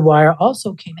razor wire,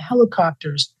 also came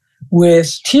helicopters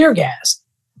with tear gas.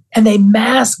 And they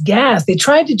mass gas. They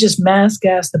tried to just mass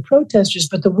gas the protesters,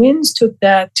 but the winds took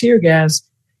that tear gas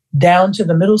down to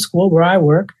the middle school where I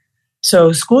work.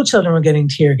 So school children were getting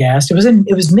tear gassed. It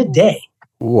was midday.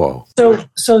 Whoa.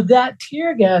 So that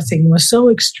tear gassing was so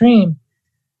extreme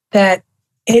that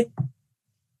it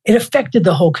affected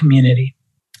the whole community.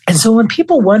 And so when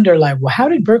people wonder, like, well, how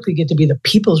did Berkeley get to be the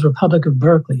People's Republic of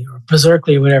Berkeley or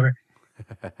Berkeley or whatever?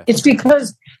 It's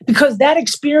because that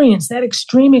experience, that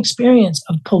extreme experience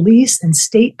of police and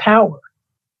state power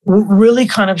really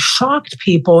kind of shocked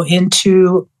people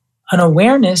into an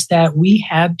awareness that we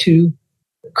had to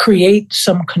create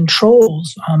some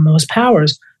controls on those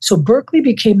powers. So Berkeley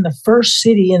became the first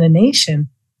city in the nation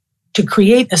to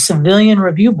create a civilian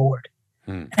review board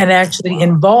and actually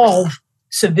involve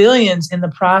civilians in the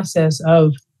process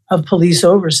of police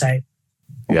oversight.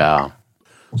 Yeah.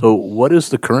 So what is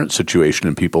the current situation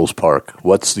in People's Park?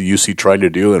 What's the UC trying to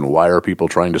do, and why are people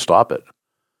trying to stop it?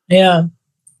 Yeah.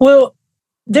 Well,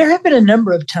 there have been a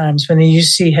number of times when the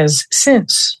UC has,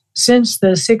 since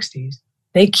the 60s,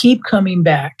 they keep coming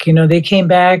back. They came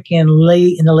back in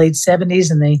the late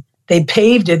 70s, and they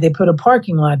paved it. They put a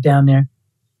parking lot down there,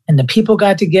 and the people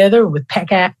got together with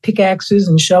pickaxes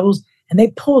and shovels, and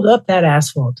they pulled up that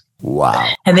asphalt. Wow.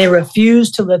 And they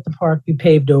refused to let the park be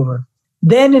paved over.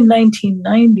 Then in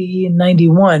 1990 and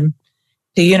 91,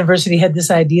 the university had this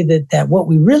idea that what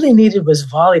we really needed was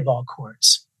volleyball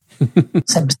courts,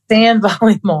 some sand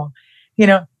volleyball.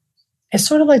 It's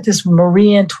sort of like this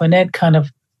Marie Antoinette kind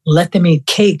of let them eat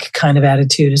cake kind of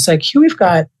attitude. It's like, here we've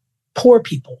got poor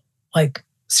people, like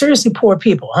seriously poor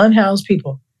people, unhoused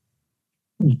people,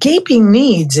 gaping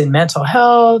needs in mental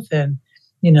health and,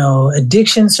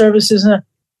 addiction services.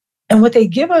 And what they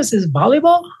give us is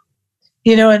volleyball.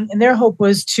 And their hope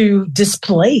was to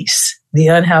displace the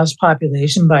unhoused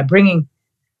population by bringing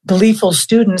gleeful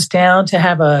students down to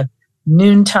have a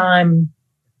noontime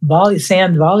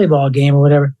sand volleyball game or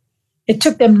whatever. It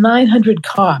took them 900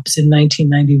 cops in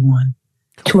 1991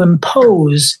 to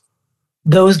impose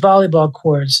those volleyball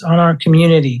courts on our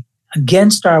community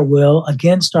against our will,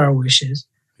 against our wishes.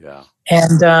 Yeah.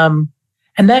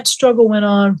 And that struggle went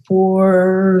on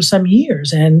for some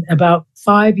years. And about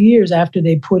 5 years after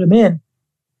they put them in,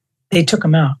 they took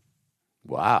them out.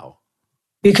 Wow.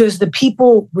 Because the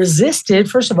people resisted.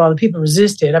 First of all, the people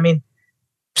resisted. I mean,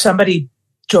 somebody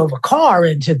drove a car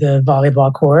into the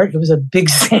volleyball court. It was a big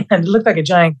sand. It looked like a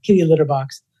giant kitty litter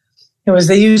box.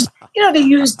 They used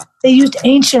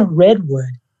ancient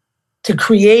redwood to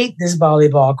create this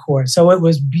volleyball court. So it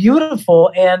was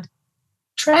beautiful and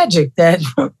tragic that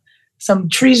some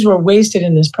trees were wasted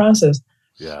in this process.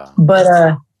 Yeah.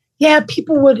 But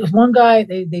people would. One guy,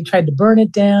 they tried to burn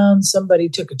it down. Somebody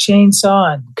took a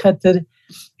chainsaw and cut it.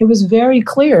 It was very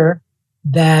clear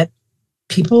that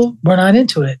people were not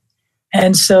into it.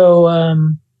 And so,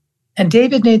 and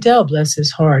David Nadell, bless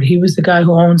his heart, he was the guy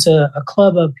who owns a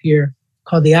club up here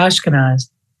called the Ashkenaz.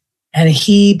 And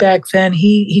he, back then,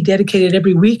 he dedicated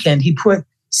every weekend. He put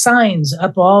signs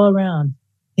up all around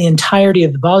the entirety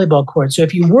of the volleyball court. So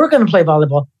if you were going to play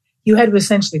volleyball, you had to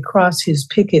essentially cross his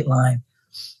picket line,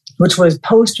 which was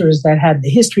posters that had the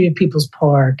history of People's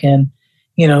Park and,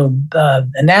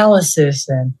 analysis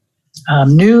and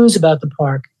news about the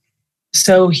park.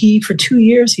 So for 2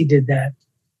 years, he did that.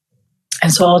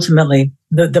 And so ultimately,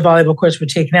 the volleyball courts were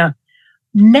taken out.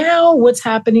 Now what's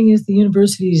happening is the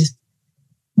university's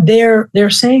they're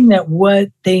saying that what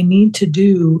they need to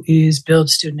do is build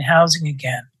student housing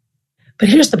again. But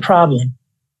here's the problem.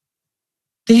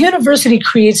 The university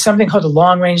creates something called a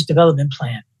long-range development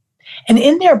plan. And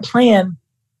in their plan,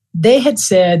 they had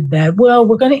said that, well,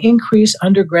 we're going to increase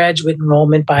undergraduate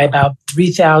enrollment by about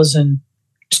 3,000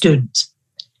 students.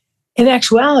 In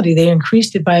actuality, they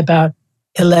increased it by about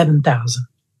 11,000.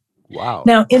 Wow.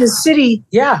 Now, in a city,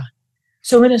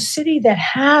 so in a city that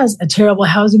has a terrible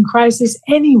housing crisis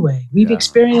anyway, we've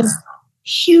experienced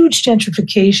huge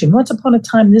gentrification. Once upon a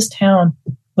time, this town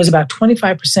was about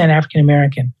 25% African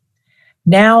American.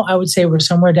 Now, I would say we're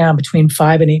somewhere down between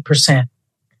 5 and 8%.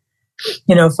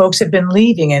 You know, folks have been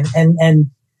leaving.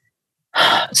 And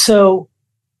so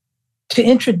to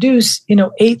introduce,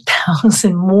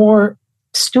 8,000 more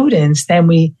students than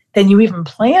you even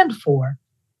planned for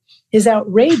is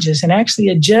outrageous. And actually,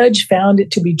 a judge found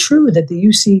it to be true that the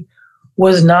UC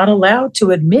was not allowed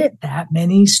to admit that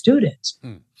many students.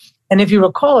 And if you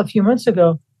recall, a few months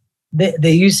ago, the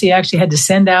UC actually had to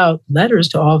send out letters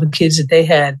to all the kids that they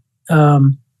had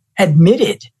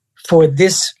admitted for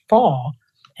this fall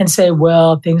and say,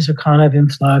 well, things are kind of in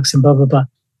flux and blah, blah, blah.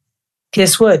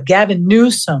 Guess what? Gavin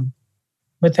Newsom,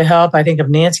 with the help, I think, of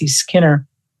Nancy Skinner,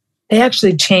 they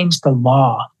actually changed the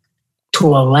law to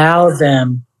allow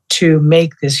them to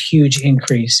make this huge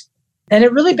increase. And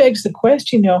it really begs the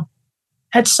question,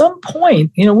 at some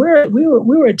point, we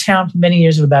were a town for many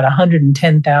years of about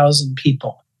 110,000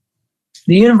 people.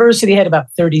 The university had about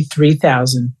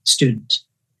 33,000 students.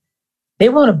 They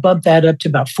want to bump that up to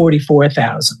about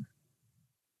 44,000.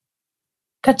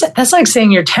 That's like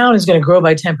saying your town is going to grow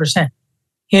by 10%.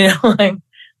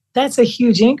 That's a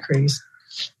huge increase.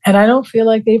 And I don't feel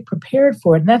like they've prepared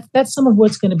for it. And that's some of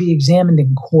what's going to be examined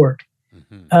in court.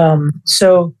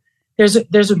 So there's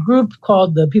a group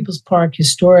called the People's Park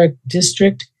Historic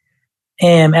District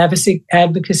and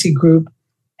Advocacy Group,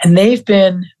 and they've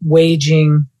been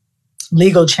waging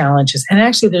legal challenges. And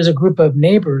actually, there's a group of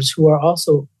neighbors who are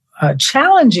also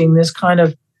challenging this kind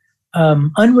of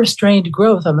unrestrained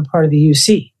growth on the part of the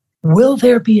UC. Will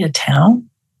there be a town?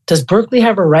 Does Berkeley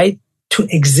have a right to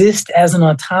exist as an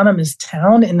autonomous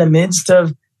town in the midst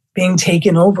of being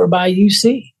taken over by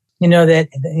UC?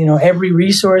 Every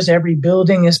resource, every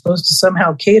building is supposed to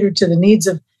somehow cater to the needs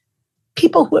of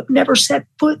people who have never set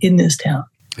foot in this town.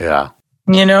 Yeah.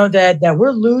 That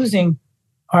we're losing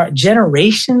our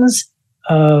generations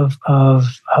of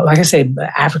like I say,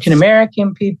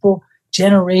 African-American people,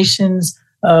 generations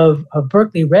of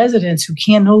Berkeley residents who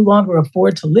can no longer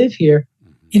afford to live here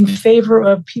in favor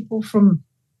of people from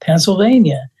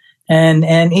Pennsylvania.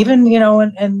 And even,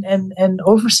 and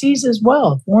overseas as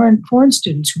well, foreign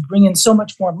students who bring in so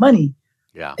much more money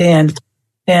than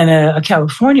a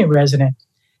California resident.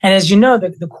 And as you know,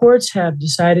 the courts have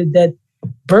decided that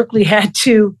Berkeley had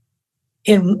to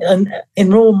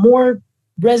enroll more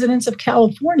residents of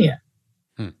California.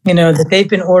 That they've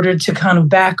been ordered to kind of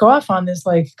back off on this,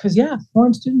 because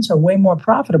foreign students are way more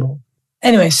profitable.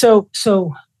 Anyway, so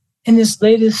in this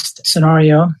latest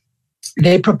scenario,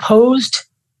 they proposed,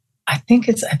 I think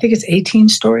it's 18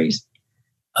 stories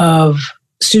of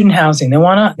student housing. They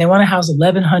want to house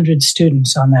 1,100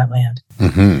 students on that land.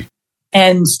 Mm-hmm.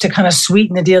 And to kind of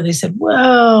sweeten the deal, they said,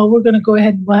 well, we're going to go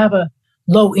ahead and we'll have a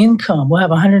low income. We'll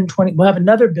have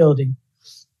another building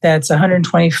that's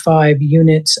 125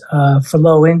 units for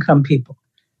low income people.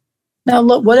 Now,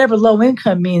 whatever low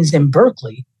income means in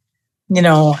Berkeley,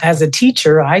 as a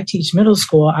teacher, I teach middle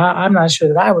school. I'm not sure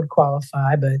that I would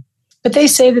qualify, but they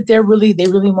say that they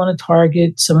really want to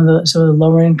target some of the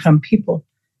lower income people,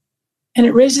 and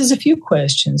it raises a few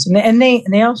questions. And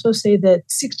they also say that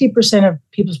 60% of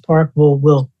People's Park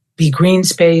will be green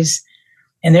space,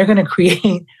 and they're going to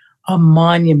create a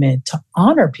monument to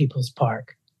honor People's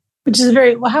Park, which is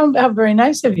how very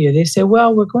nice of you. They say,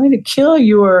 well, we're going to kill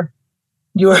your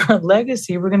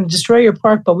legacy. We're going to destroy your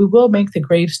park, but we will make the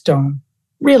gravestone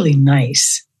really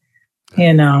nice.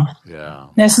 Yeah.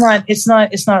 It's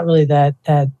not really that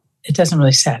it doesn't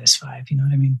really satisfy, if you know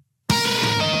what I mean.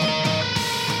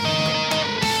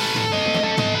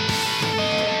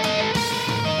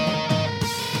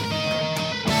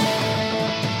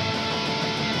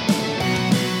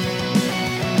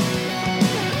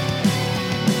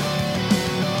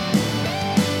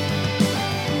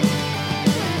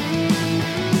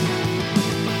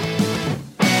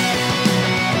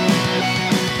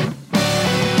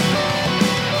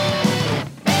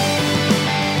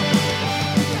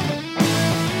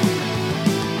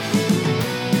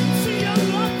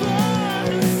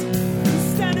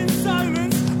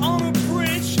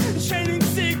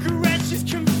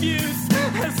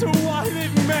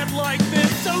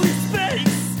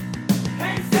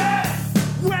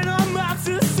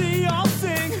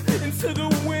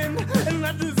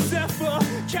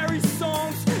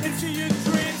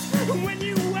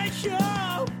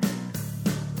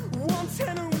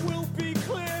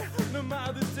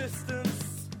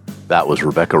 That was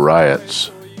Rebecca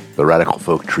Riots, the radical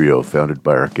folk trio founded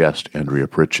by our guest, Andrea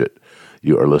Pritchett.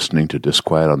 You are listening to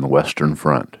Disquiet on the Western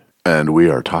Front, and we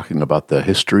are talking about the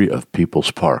history of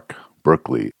People's Park,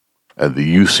 Berkeley, and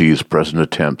the UC's present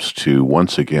attempts to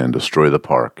once again destroy the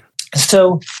park.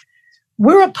 So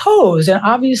we're opposed, and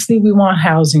obviously we want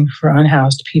housing for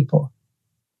unhoused people.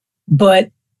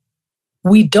 But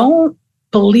we don't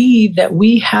believe that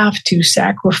we have to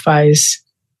sacrifice.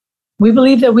 We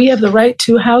believe that we have the right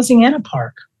to housing and a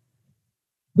park.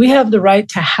 We have the right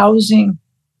to housing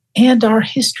and our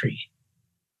history.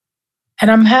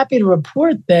 And I'm happy to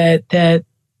report that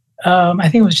I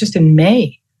think it was just in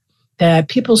May that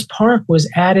People's Park was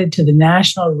added to the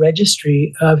National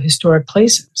Registry of Historic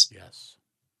Places. Yes.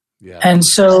 Yeah. And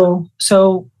so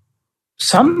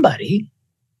somebody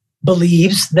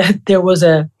believes that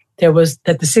that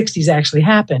the 60s actually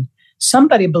happened.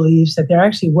 Somebody believes that there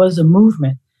actually was a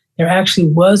movement. There actually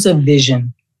was a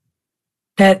vision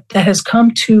that has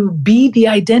come to be the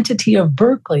identity of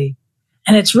Berkeley.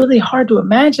 And it's really hard to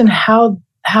imagine how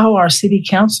our city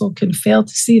council can fail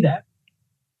to see that.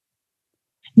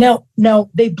 Now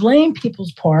they blame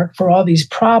People's Park for all these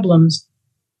problems.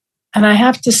 And I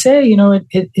have to say,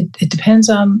 it depends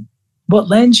on what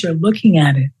lens you're looking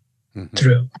at it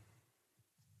through.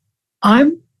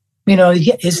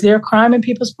 Is there crime in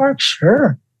People's Park?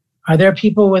 Sure. Are there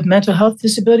people with mental health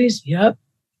disabilities? Yep.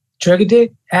 Drug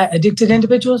addicted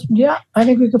individuals? Yeah, I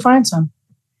think we could find some.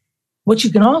 What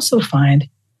you can also find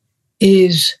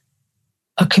is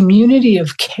a community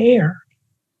of care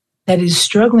that is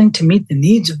struggling to meet the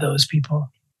needs of those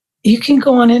people. You can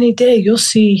go on any day. You'll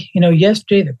see,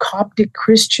 yesterday the Coptic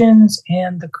Christians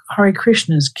and the Hare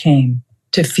Krishnas came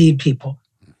to feed people,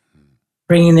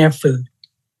 bringing their food.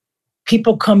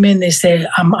 People come in, they say,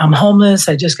 I'm homeless.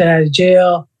 I just got out of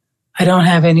jail. I don't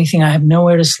have anything. I have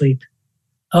nowhere to sleep.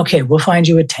 Okay, we'll find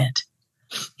you a tent.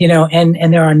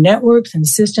 And there are networks and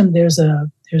systems.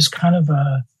 There's kind of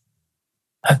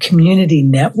a community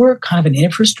network, kind of an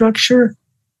infrastructure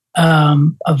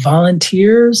of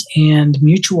volunteers and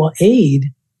mutual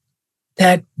aid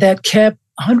that kept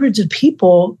hundreds of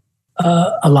people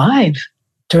alive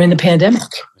during the pandemic.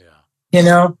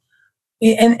 Yeah.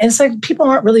 And it's like people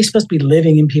aren't really supposed to be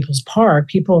living in People's Park.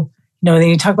 People, when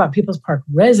you talk about People's Park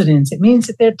residents, it means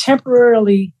that they're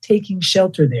temporarily taking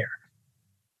shelter there.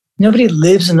 Nobody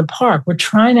lives in the park. We're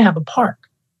trying to have a park.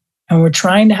 And we're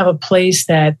trying to have a place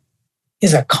that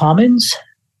is a commons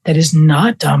that is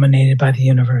not dominated by the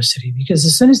university. Because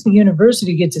as soon as the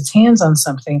university gets its hands on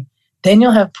something, then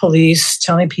you'll have police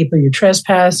telling people you're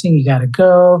trespassing, you got to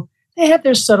go. They have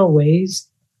their subtle ways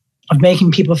of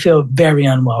making people feel very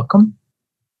unwelcome.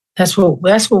 That's what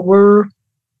we're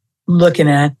looking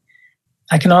at.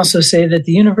 I can also say that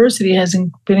the university has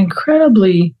been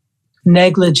incredibly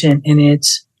negligent in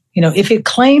its, if it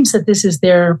claims that this is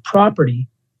their property,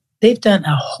 they've done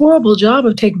a horrible job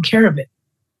of taking care of it.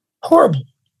 Horrible.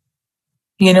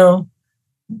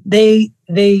 They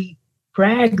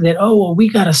brag that, we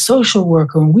got a social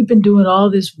worker and we've been doing all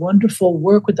this wonderful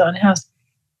work with the unhoused.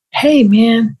 Hey,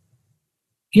 man,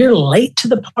 you're late to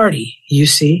the party, you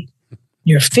see.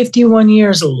 You're 51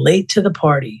 years late to the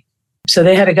party. So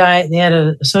they had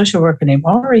a social worker named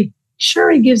Ari. Sure,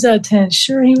 he gives out tents.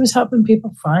 Sure, he was helping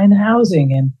people find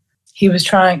housing. And he was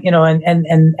trying,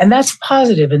 and that's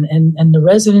positive. And the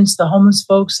residents, the homeless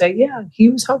folks say, yeah, he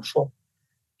was helpful.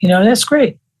 That's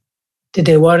great. Did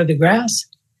they water the grass?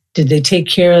 Did they take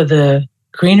care of the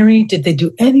greenery? Did they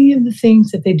do any of the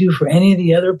things that they do for any of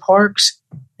the other parks?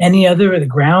 Any other of the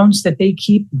grounds that they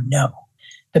keep? No.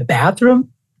 The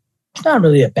bathroom? It's not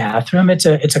really a bathroom. It's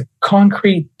a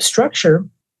concrete structure.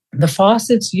 The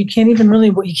faucets, you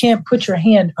can't put your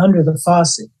hand under the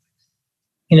faucet.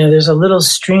 There's a little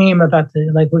stream about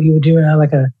what you would do,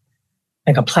 like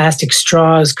a plastic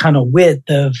straws kind of width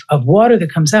of water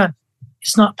that comes out.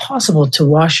 It's not possible to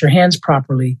wash your hands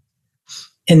properly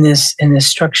in this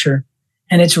structure,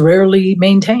 and it's rarely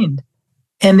maintained.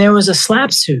 And there was a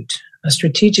SLAPP suit, a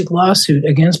strategic lawsuit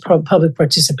against public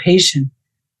participation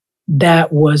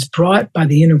that was brought by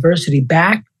the university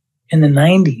back in the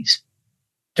 90s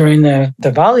during the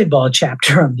volleyball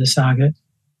chapter of the saga.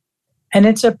 And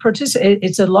it's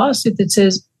a lawsuit that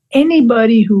says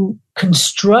anybody who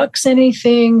constructs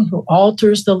anything, who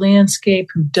alters the landscape,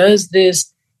 who does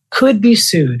this, could be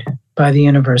sued by the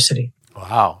university.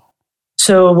 Wow.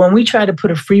 So when we try to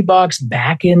put a free box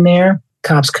back in there,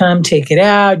 cops come, take it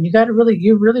out, and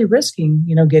you're really risking,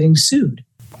 getting sued.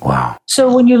 Wow.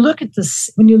 So when you look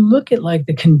at like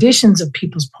the conditions of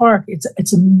People's Park,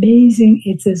 it's amazing.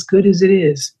 It's as good as it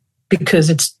is because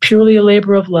it's purely a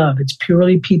labor of love. It's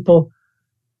purely people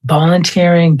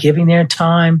volunteering, giving their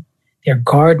time. They're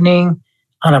gardening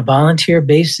on a volunteer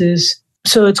basis.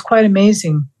 So it's quite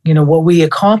amazing, what we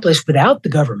accomplished without the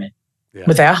government, and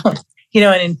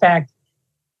in fact,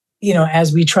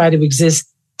 as we try to exist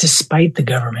despite the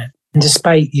government and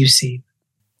despite UC.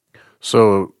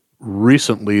 So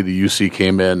recently the UC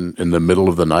came in the middle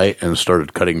of the night and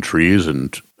started cutting trees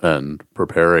and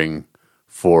preparing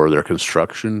for their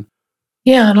construction.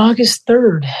 Yeah, on August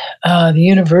 3rd, the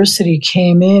university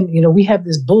came in. We have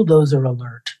this bulldozer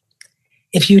alert.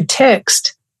 If you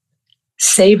text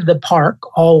 "Save the Park,"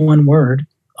 all one word,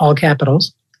 all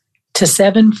capitals, to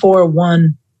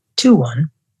 74121,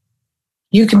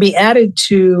 you can be added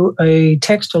to a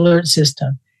text alert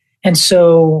system. And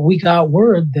so we got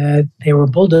word that there were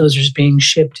bulldozers being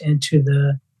shipped into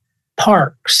the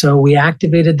park. So we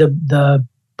activated the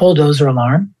bulldozer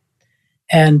alarm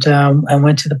and I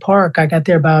went to the park. I got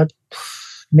there about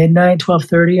midnight,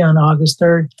 12:30 on August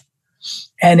 3rd.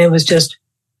 And it was just,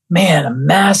 a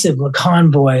massive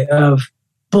convoy of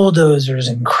bulldozers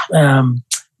and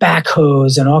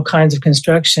backhoes and all kinds of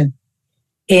construction.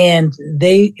 And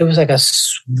it was like a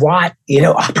SWAT,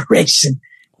 operation.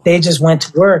 They just went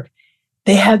to work.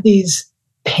 They had these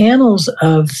panels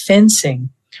of fencing,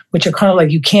 which are kind of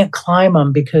like you can't climb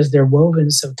them because they're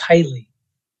woven so tightly.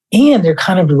 And they're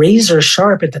kind of razor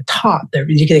sharp at the top.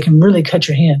 They can really cut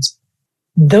your hands.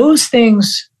 Those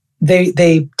things,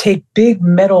 they take big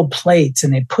metal plates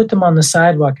and they put them on the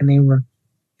sidewalk and they were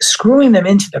screwing them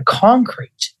into the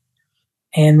concrete.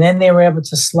 And then they were able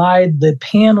to slide the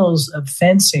panels of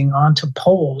fencing onto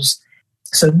poles.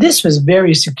 So this was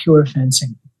very secure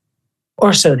fencing.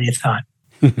 Or so they thought.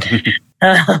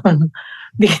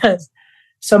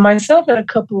 So myself and a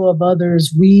couple of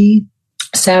others, we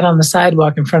sat on the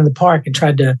sidewalk in front of the park and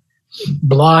tried to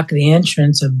block the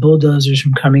entrance of bulldozers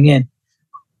from coming in.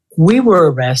 We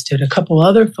were arrested. A couple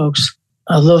other folks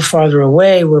a little farther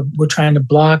away were trying to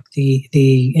block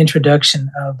the introduction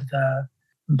of the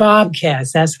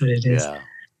Bobcats. That's what it is.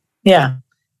 Yeah.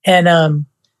 And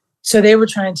so they were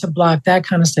trying to block that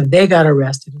kind of stuff. They got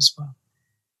arrested as well.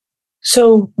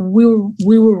 So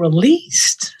we were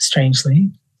released,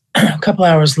 strangely, a couple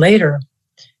hours later,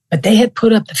 but they had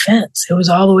put up the fence. It was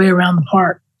all the way around the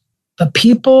park. But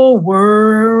people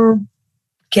were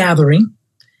gathering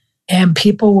and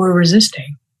people were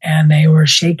resisting and they were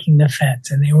shaking the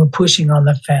fence and they were pushing on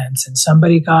the fence. And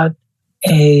somebody got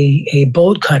a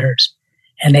bolt cutters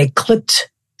and they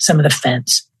clipped some of the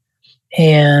fence.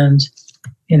 And,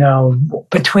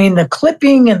 between the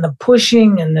clipping and the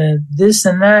pushing and the this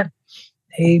and that,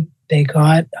 they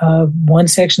got one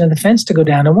section of the fence to go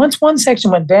down. And once one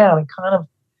section went down, it kind of,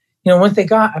 once they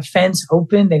got a fence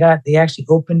open, they actually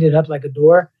opened it up like a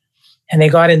door and they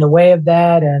got in the way of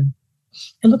that. And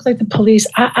it looked like the police,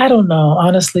 I don't know,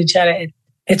 honestly, Chad,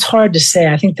 it's hard to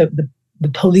say. I think that the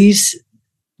police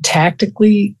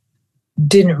tactically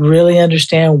didn't really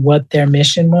understand what their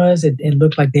mission was. It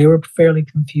looked like they were fairly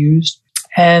confused.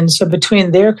 And so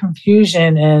between their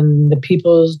confusion and the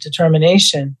people's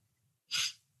determination,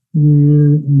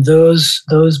 those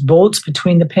bolts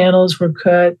between the panels were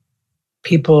cut.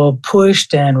 People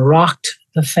pushed and rocked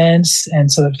the fence, and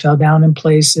so it fell down in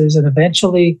places. And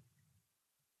eventually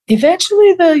the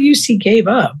UC gave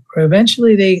up, or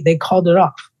eventually they called it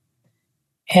off.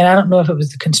 And I don't know if it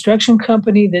was the construction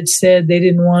company that said they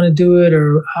didn't want to do it,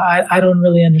 or I don't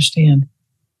really understand.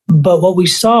 But what we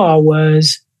saw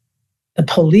was the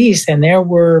police, and there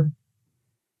were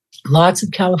lots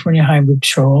of California Highway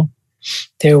Patrol.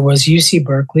 There was UC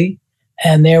Berkeley,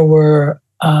 and there were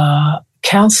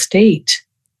Cal State,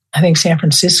 I think San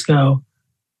Francisco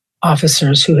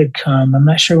officers who had come. I'm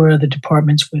not sure what other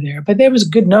departments were there, but there was a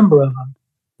good number of them.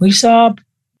 We saw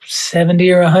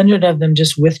 70 or 100 of them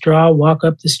just withdraw, walk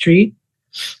up the street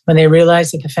when they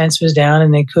realized that the fence was down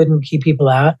and they couldn't keep people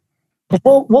out. But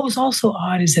what was also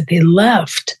odd is that they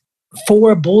left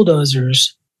 4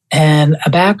 bulldozers and a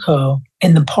backhoe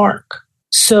in the park.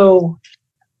 So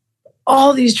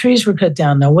all these trees were cut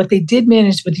down. Now, what the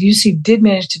UC did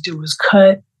manage to do was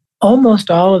cut almost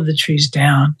all of the trees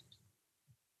down.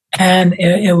 And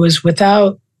it was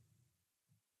without,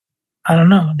 I don't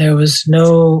know, there was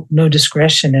no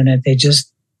discretion in it. They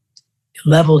just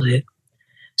leveled it.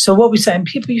 So what we said, and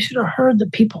people, you should have heard the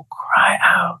people cry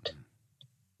out.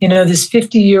 This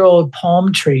 50-year-old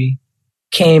palm tree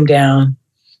came down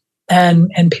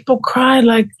and people cried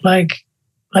like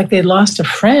they lost a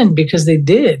friend, because they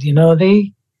did. These are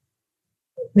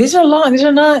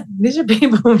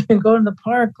people who've been going to the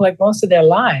park like most of their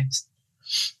lives.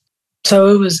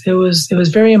 So it was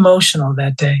very emotional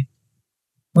that day.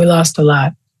 We lost a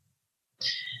lot.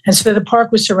 And so the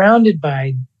park was surrounded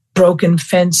by broken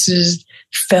fences,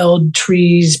 felled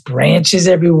trees, branches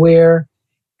everywhere.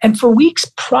 And for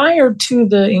weeks prior to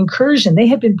the incursion, they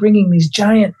had been bringing these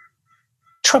giant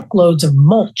truckloads of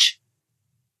mulch,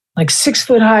 like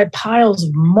 6-foot-high piles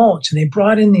of mulch. And they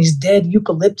brought in these dead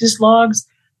eucalyptus logs.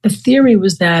 The theory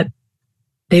was that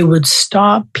they would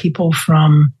stop people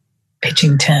from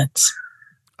pitching tents.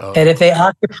 Oh. That if they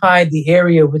occupied the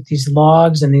area with these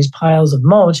logs and these piles of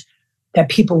mulch, that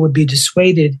people would be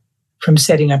dissuaded from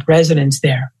setting up residence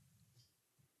there.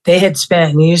 They had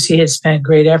spent, and the UC had spent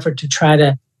great effort to try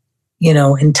to,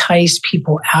 entice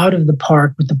people out of the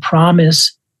park with the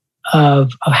promise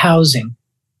of housing.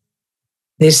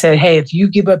 They said, hey, if you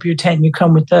give up your tent and you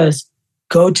come with us,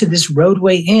 go to this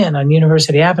Roadway Inn on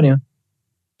University Avenue.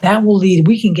 That will lead,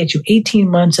 we can get you 18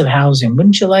 months of housing.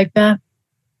 Wouldn't you like that?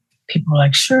 People were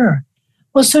like, sure.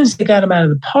 Well, as soon as they got them out of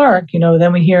the park,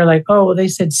 then we hear like, oh, well, they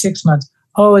said 6 months.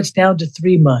 Oh, it's down to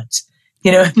 3 months.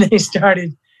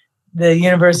 And the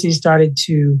university started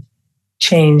to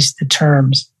change the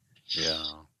terms. Yeah.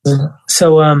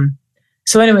 So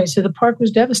anyway, the park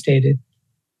was devastated.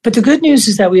 But the good news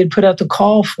is that we had put out the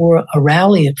call for a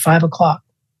rally at 5:00.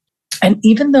 And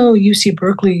even though UC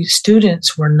Berkeley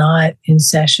students were not in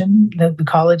session, the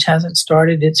college hasn't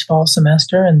started its fall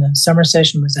semester and the summer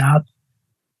session was out,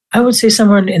 I would say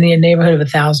somewhere in the neighborhood of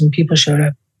 1,000 people showed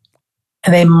up.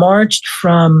 And they marched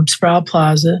from Sproul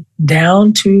Plaza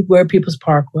down to where People's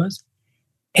Park was.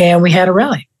 And we had a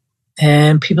rally.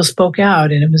 And people spoke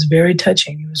out, and it was very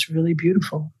touching. It was really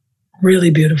beautiful,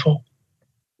 really beautiful.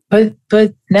 But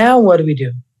now what do we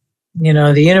do?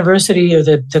 The university or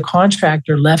the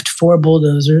contractor left 4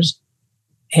 bulldozers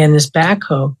and this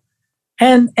backhoe.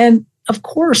 And of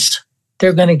course,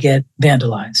 they're going to get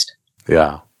vandalized.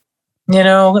 Yeah.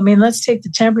 Let's take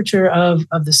the temperature of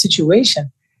the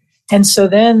situation. And so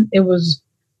then it was,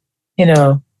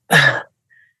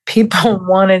 people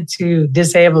wanted to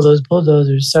disable those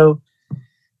bulldozers. So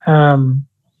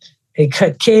they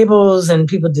cut cables and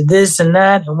people did this and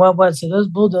that and what. So those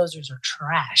bulldozers are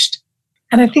trashed.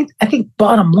 And I think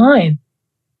bottom line,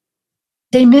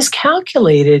 they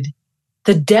miscalculated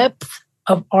the depth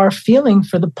of our feeling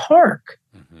for the park.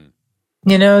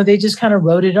 Mm-hmm. They just kind of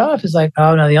wrote it off as like,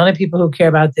 oh no, the only people who care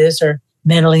about this are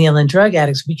mentally ill and drug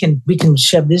addicts. We can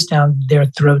shove this down their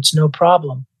throats, no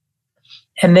problem.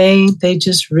 And they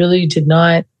just really did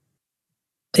not.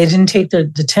 They didn't take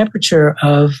the temperature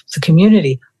of the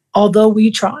community, although we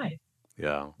tried.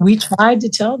 Yeah, we tried to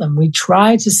tell them. We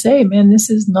tried to say, man, this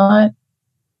is not.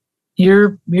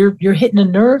 You're hitting a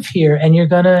nerve here, and you're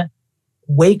gonna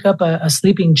wake up a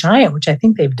sleeping giant, which I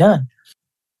think they've done.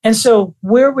 And so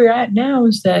where we're at now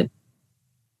is that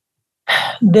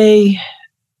they,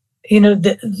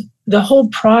 the whole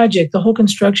project, the whole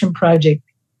construction project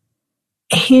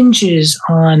hinges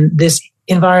on this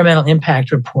environmental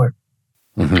impact report.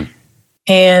 Mm-hmm.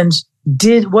 And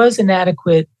was an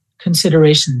adequate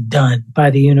consideration done by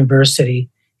the university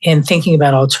in thinking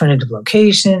about alternative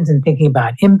locations and thinking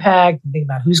about impact and thinking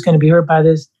about who's going to be hurt by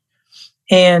this.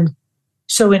 And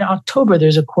so in October,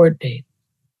 there's a court date.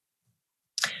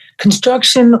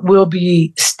 Construction will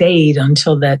be stayed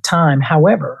until that time.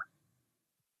 However,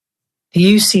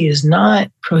 the UC is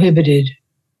not prohibited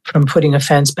from putting a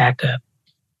fence back up.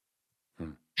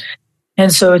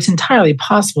 And so it's entirely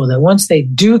possible that once they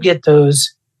do get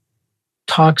those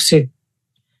toxic,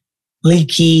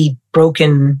 leaky,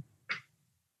 broken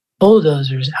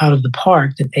bulldozers out of the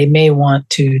park, that they may want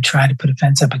to try to put a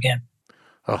fence up again.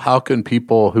 How can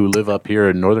people who live up here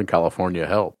in Northern California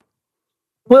help?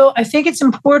 Well, I think it's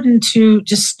important to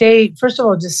just stay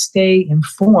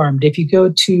informed. If you go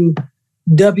to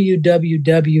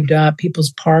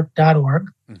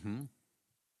www.peoplespark.org, mm-hmm.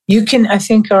 You can, I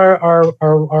think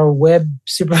our web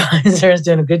supervisor is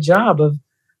doing a good job of,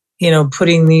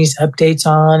 putting these updates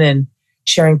on and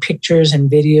sharing pictures and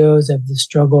videos of the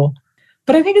struggle.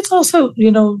 But I think it's also,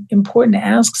 important to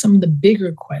ask some of the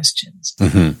bigger questions.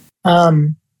 Mm-hmm.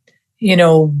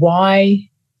 Why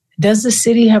does the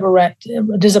city have a right?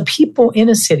 Does a people in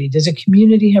a city, does a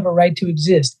community have a right to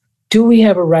exist? Do we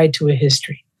have a right to a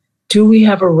history? Do we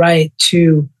have a right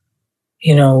to,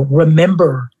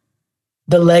 remember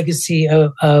the legacy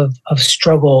of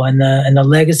struggle and the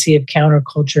legacy of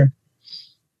counterculture?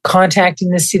 Contacting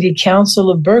the City Council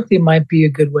of Berkeley might be a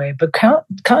good way, but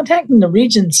contacting the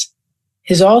regents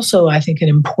is also, I think, an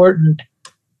important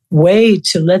way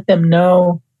to let them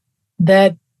know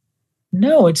that,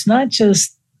 no, it's not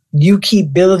just you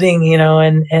keep building,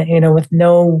 and with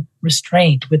no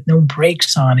restraint, with no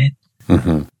brakes on it.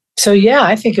 Mm-hmm. So, yeah,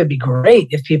 I think it'd be great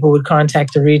if people would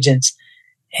contact the regents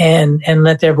and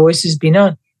let their voices be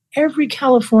known. Every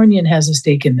Californian has a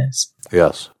stake in this.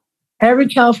 Yes. Every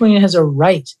Californian has a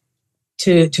right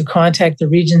to contact the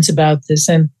regents about this.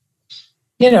 And,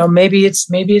 maybe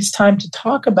it's time to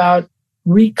talk about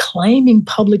reclaiming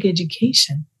public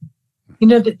education.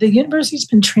 The university's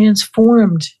been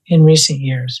transformed in recent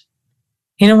years.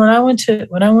 When I went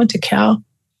to Cal,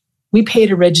 we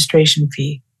paid a registration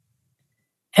fee.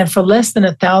 And for less than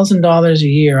 $1,000 a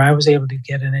year, I was able to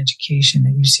get an education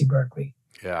at UC Berkeley.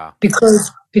 Yeah.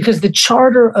 Because the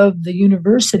charter of the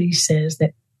university says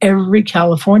that every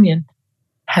Californian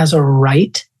has a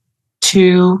right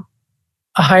to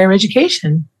a higher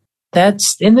education.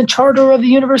 That's in the charter of the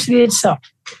university itself.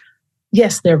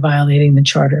 Yes, they're violating the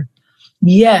charter.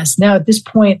 Yes. Now, at this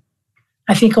point,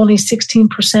 I think only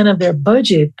 16% of their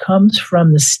budget comes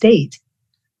from the state,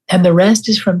 and the rest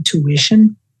is from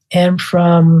tuition and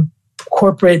from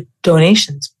corporate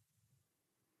donations.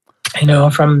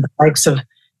 From the likes of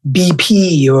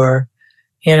BP or,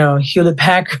 Hewlett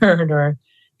Packard or,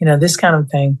 this kind of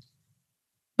thing.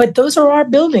 But those are our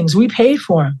buildings. We paid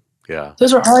for them. Yeah.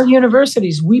 Those are our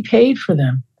universities. We paid for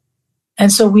them.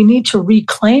 And so we need to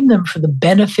reclaim them for the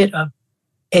benefit of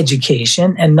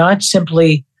education and not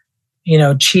simply,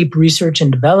 cheap research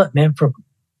and development for,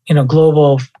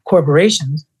 global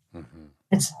corporations.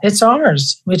 Mm-hmm. It's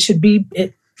ours. It should be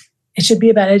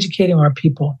about educating our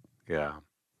people. Yeah.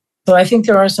 So I think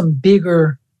there are some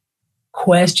bigger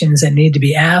questions that need to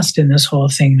be asked in this whole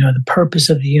thing. The purpose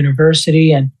of the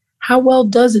university and how well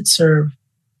does it serve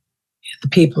the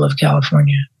people of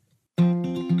California?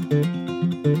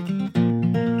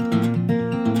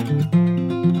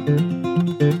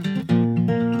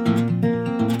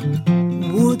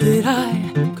 Would that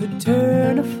I could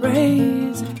turn a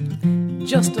phrase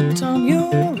just to turn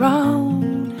you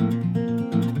around,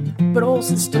 but all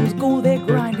systems go, they're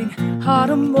grinding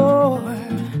harder more.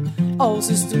 All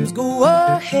systems go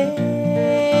ahead.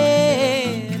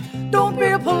 Don't be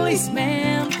a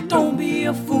policeman, don't be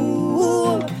a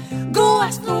fool. Go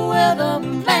ask the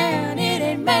weatherman, it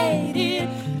ain't made, it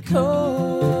comes.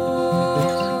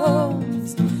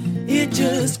 It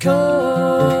just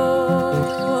comes.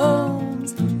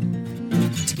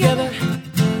 Together,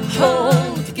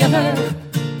 hold together.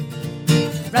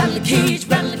 Rattle the cage,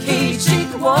 shake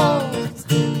the walls.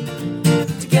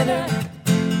 Together,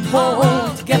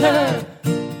 hold together.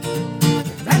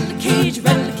 Rattle the cage,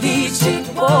 shake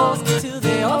the walls till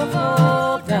they all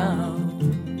fall down.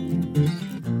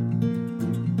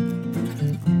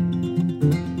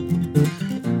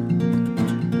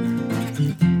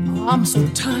 I'm so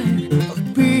tired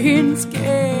of being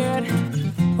scared,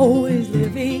 always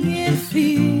living in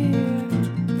fear.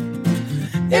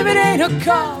 If it ain't a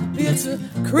cop, it's a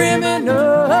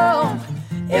criminal.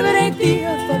 If it ain't the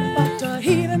earth, about to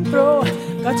heave and throw,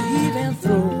 got to heave and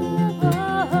throw.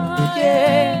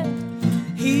 Yeah,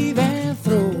 heave and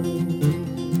throw.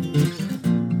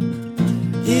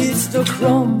 It's the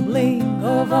crumbling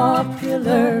of our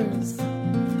pillars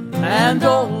and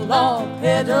all our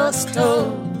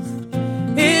pedestals.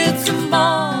 It's a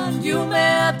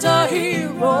monument to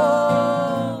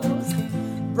heroes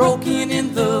broken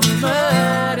in the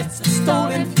mud. It's a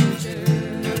stolen future.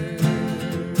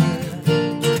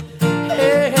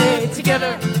 Hey,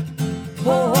 together,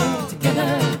 hold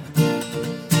together.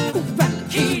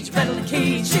 Rattle the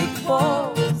cage, shake the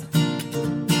walls.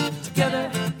 Together,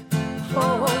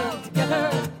 hold together.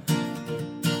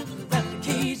 Rattle the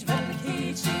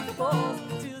cage, shake the walls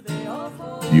till they all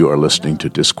fall. You are listening to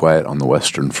Disquiet on the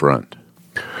Western Front.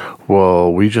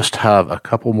 Well, we just have a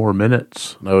couple more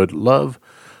minutes, and I would love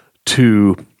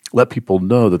to let people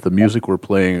know that the music we're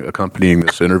playing accompanying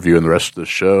this interview and the rest of the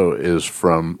show is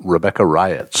from Rebecca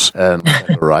Riots. And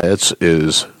Rebecca Riots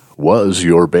was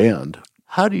your band.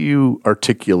 How do you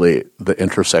articulate the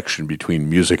intersection between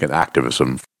music and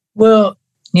activism? Well,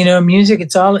 music,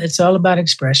 it's all about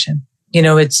expression.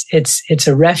 It's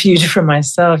a refuge for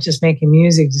myself. Just making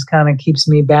music just kind of keeps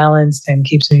me balanced and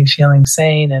keeps me feeling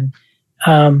sane. And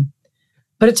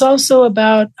but it's also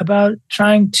about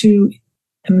trying to.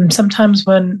 And sometimes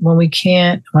when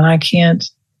I can't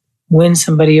win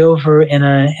somebody over in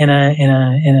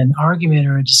an argument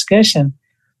or a discussion,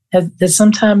 that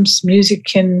sometimes music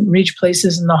can reach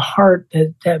places in the heart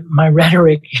that my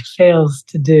rhetoric fails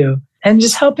to do, and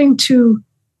just helping to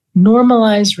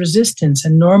normalize resistance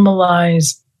and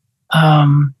normalize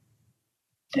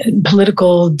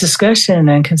political discussion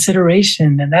and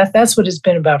consideration. And that's what it's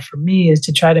been about for me, is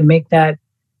to try to make that,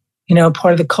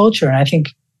 part of the culture. And I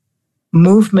think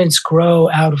movements grow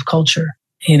out of culture,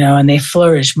 and they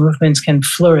flourish. Movements can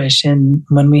flourish. And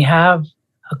when we have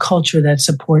a culture that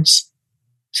supports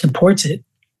it.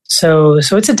 So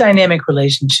it's a dynamic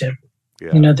relationship.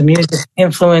 Yeah. The music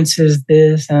influences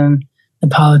this, and the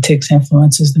politics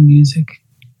influences the music.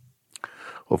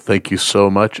 Well, thank you so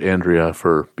much, Andrea,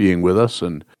 for being with us.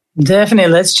 And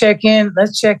definitely, let's check in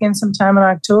sometime in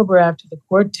October after the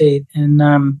court date, and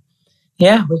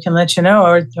we can let you know,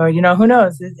 or who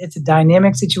knows? It's a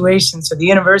dynamic situation, so the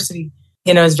university,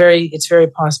 it's very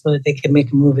possible that they could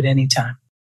make a move at any time.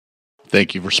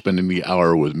 Thank you for spending the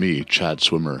hour with me, Chad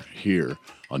Swimmer, here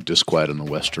on Disquiet on the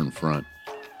Western Front.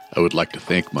 I would like to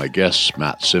thank my guests,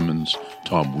 Matt Simmons,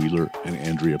 Tom Wheeler, and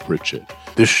Andrea Pritchett.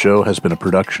 This show has been a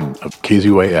production of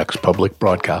KZYX Public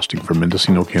Broadcasting for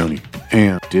Mendocino County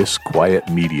and Disquiet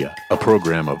Media, a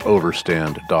program of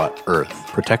Overstand.Earth,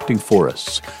 protecting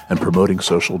forests and promoting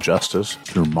social justice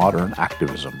through modern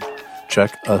activism.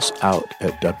 Check us out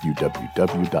at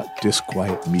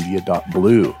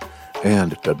www.disquietmedia.blue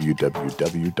and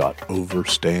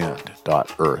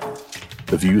www.overstand.earth.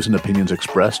 The views and opinions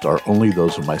expressed are only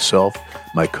those of myself,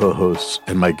 my co-hosts,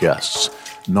 and my guests,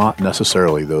 not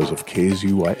necessarily those of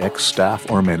KZYX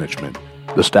staff or management,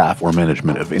 the staff or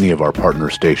management of any of our partner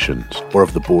stations, or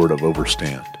of the board of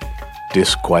Overstand.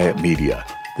 Disquiet Media.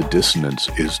 The dissonance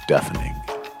is deafening.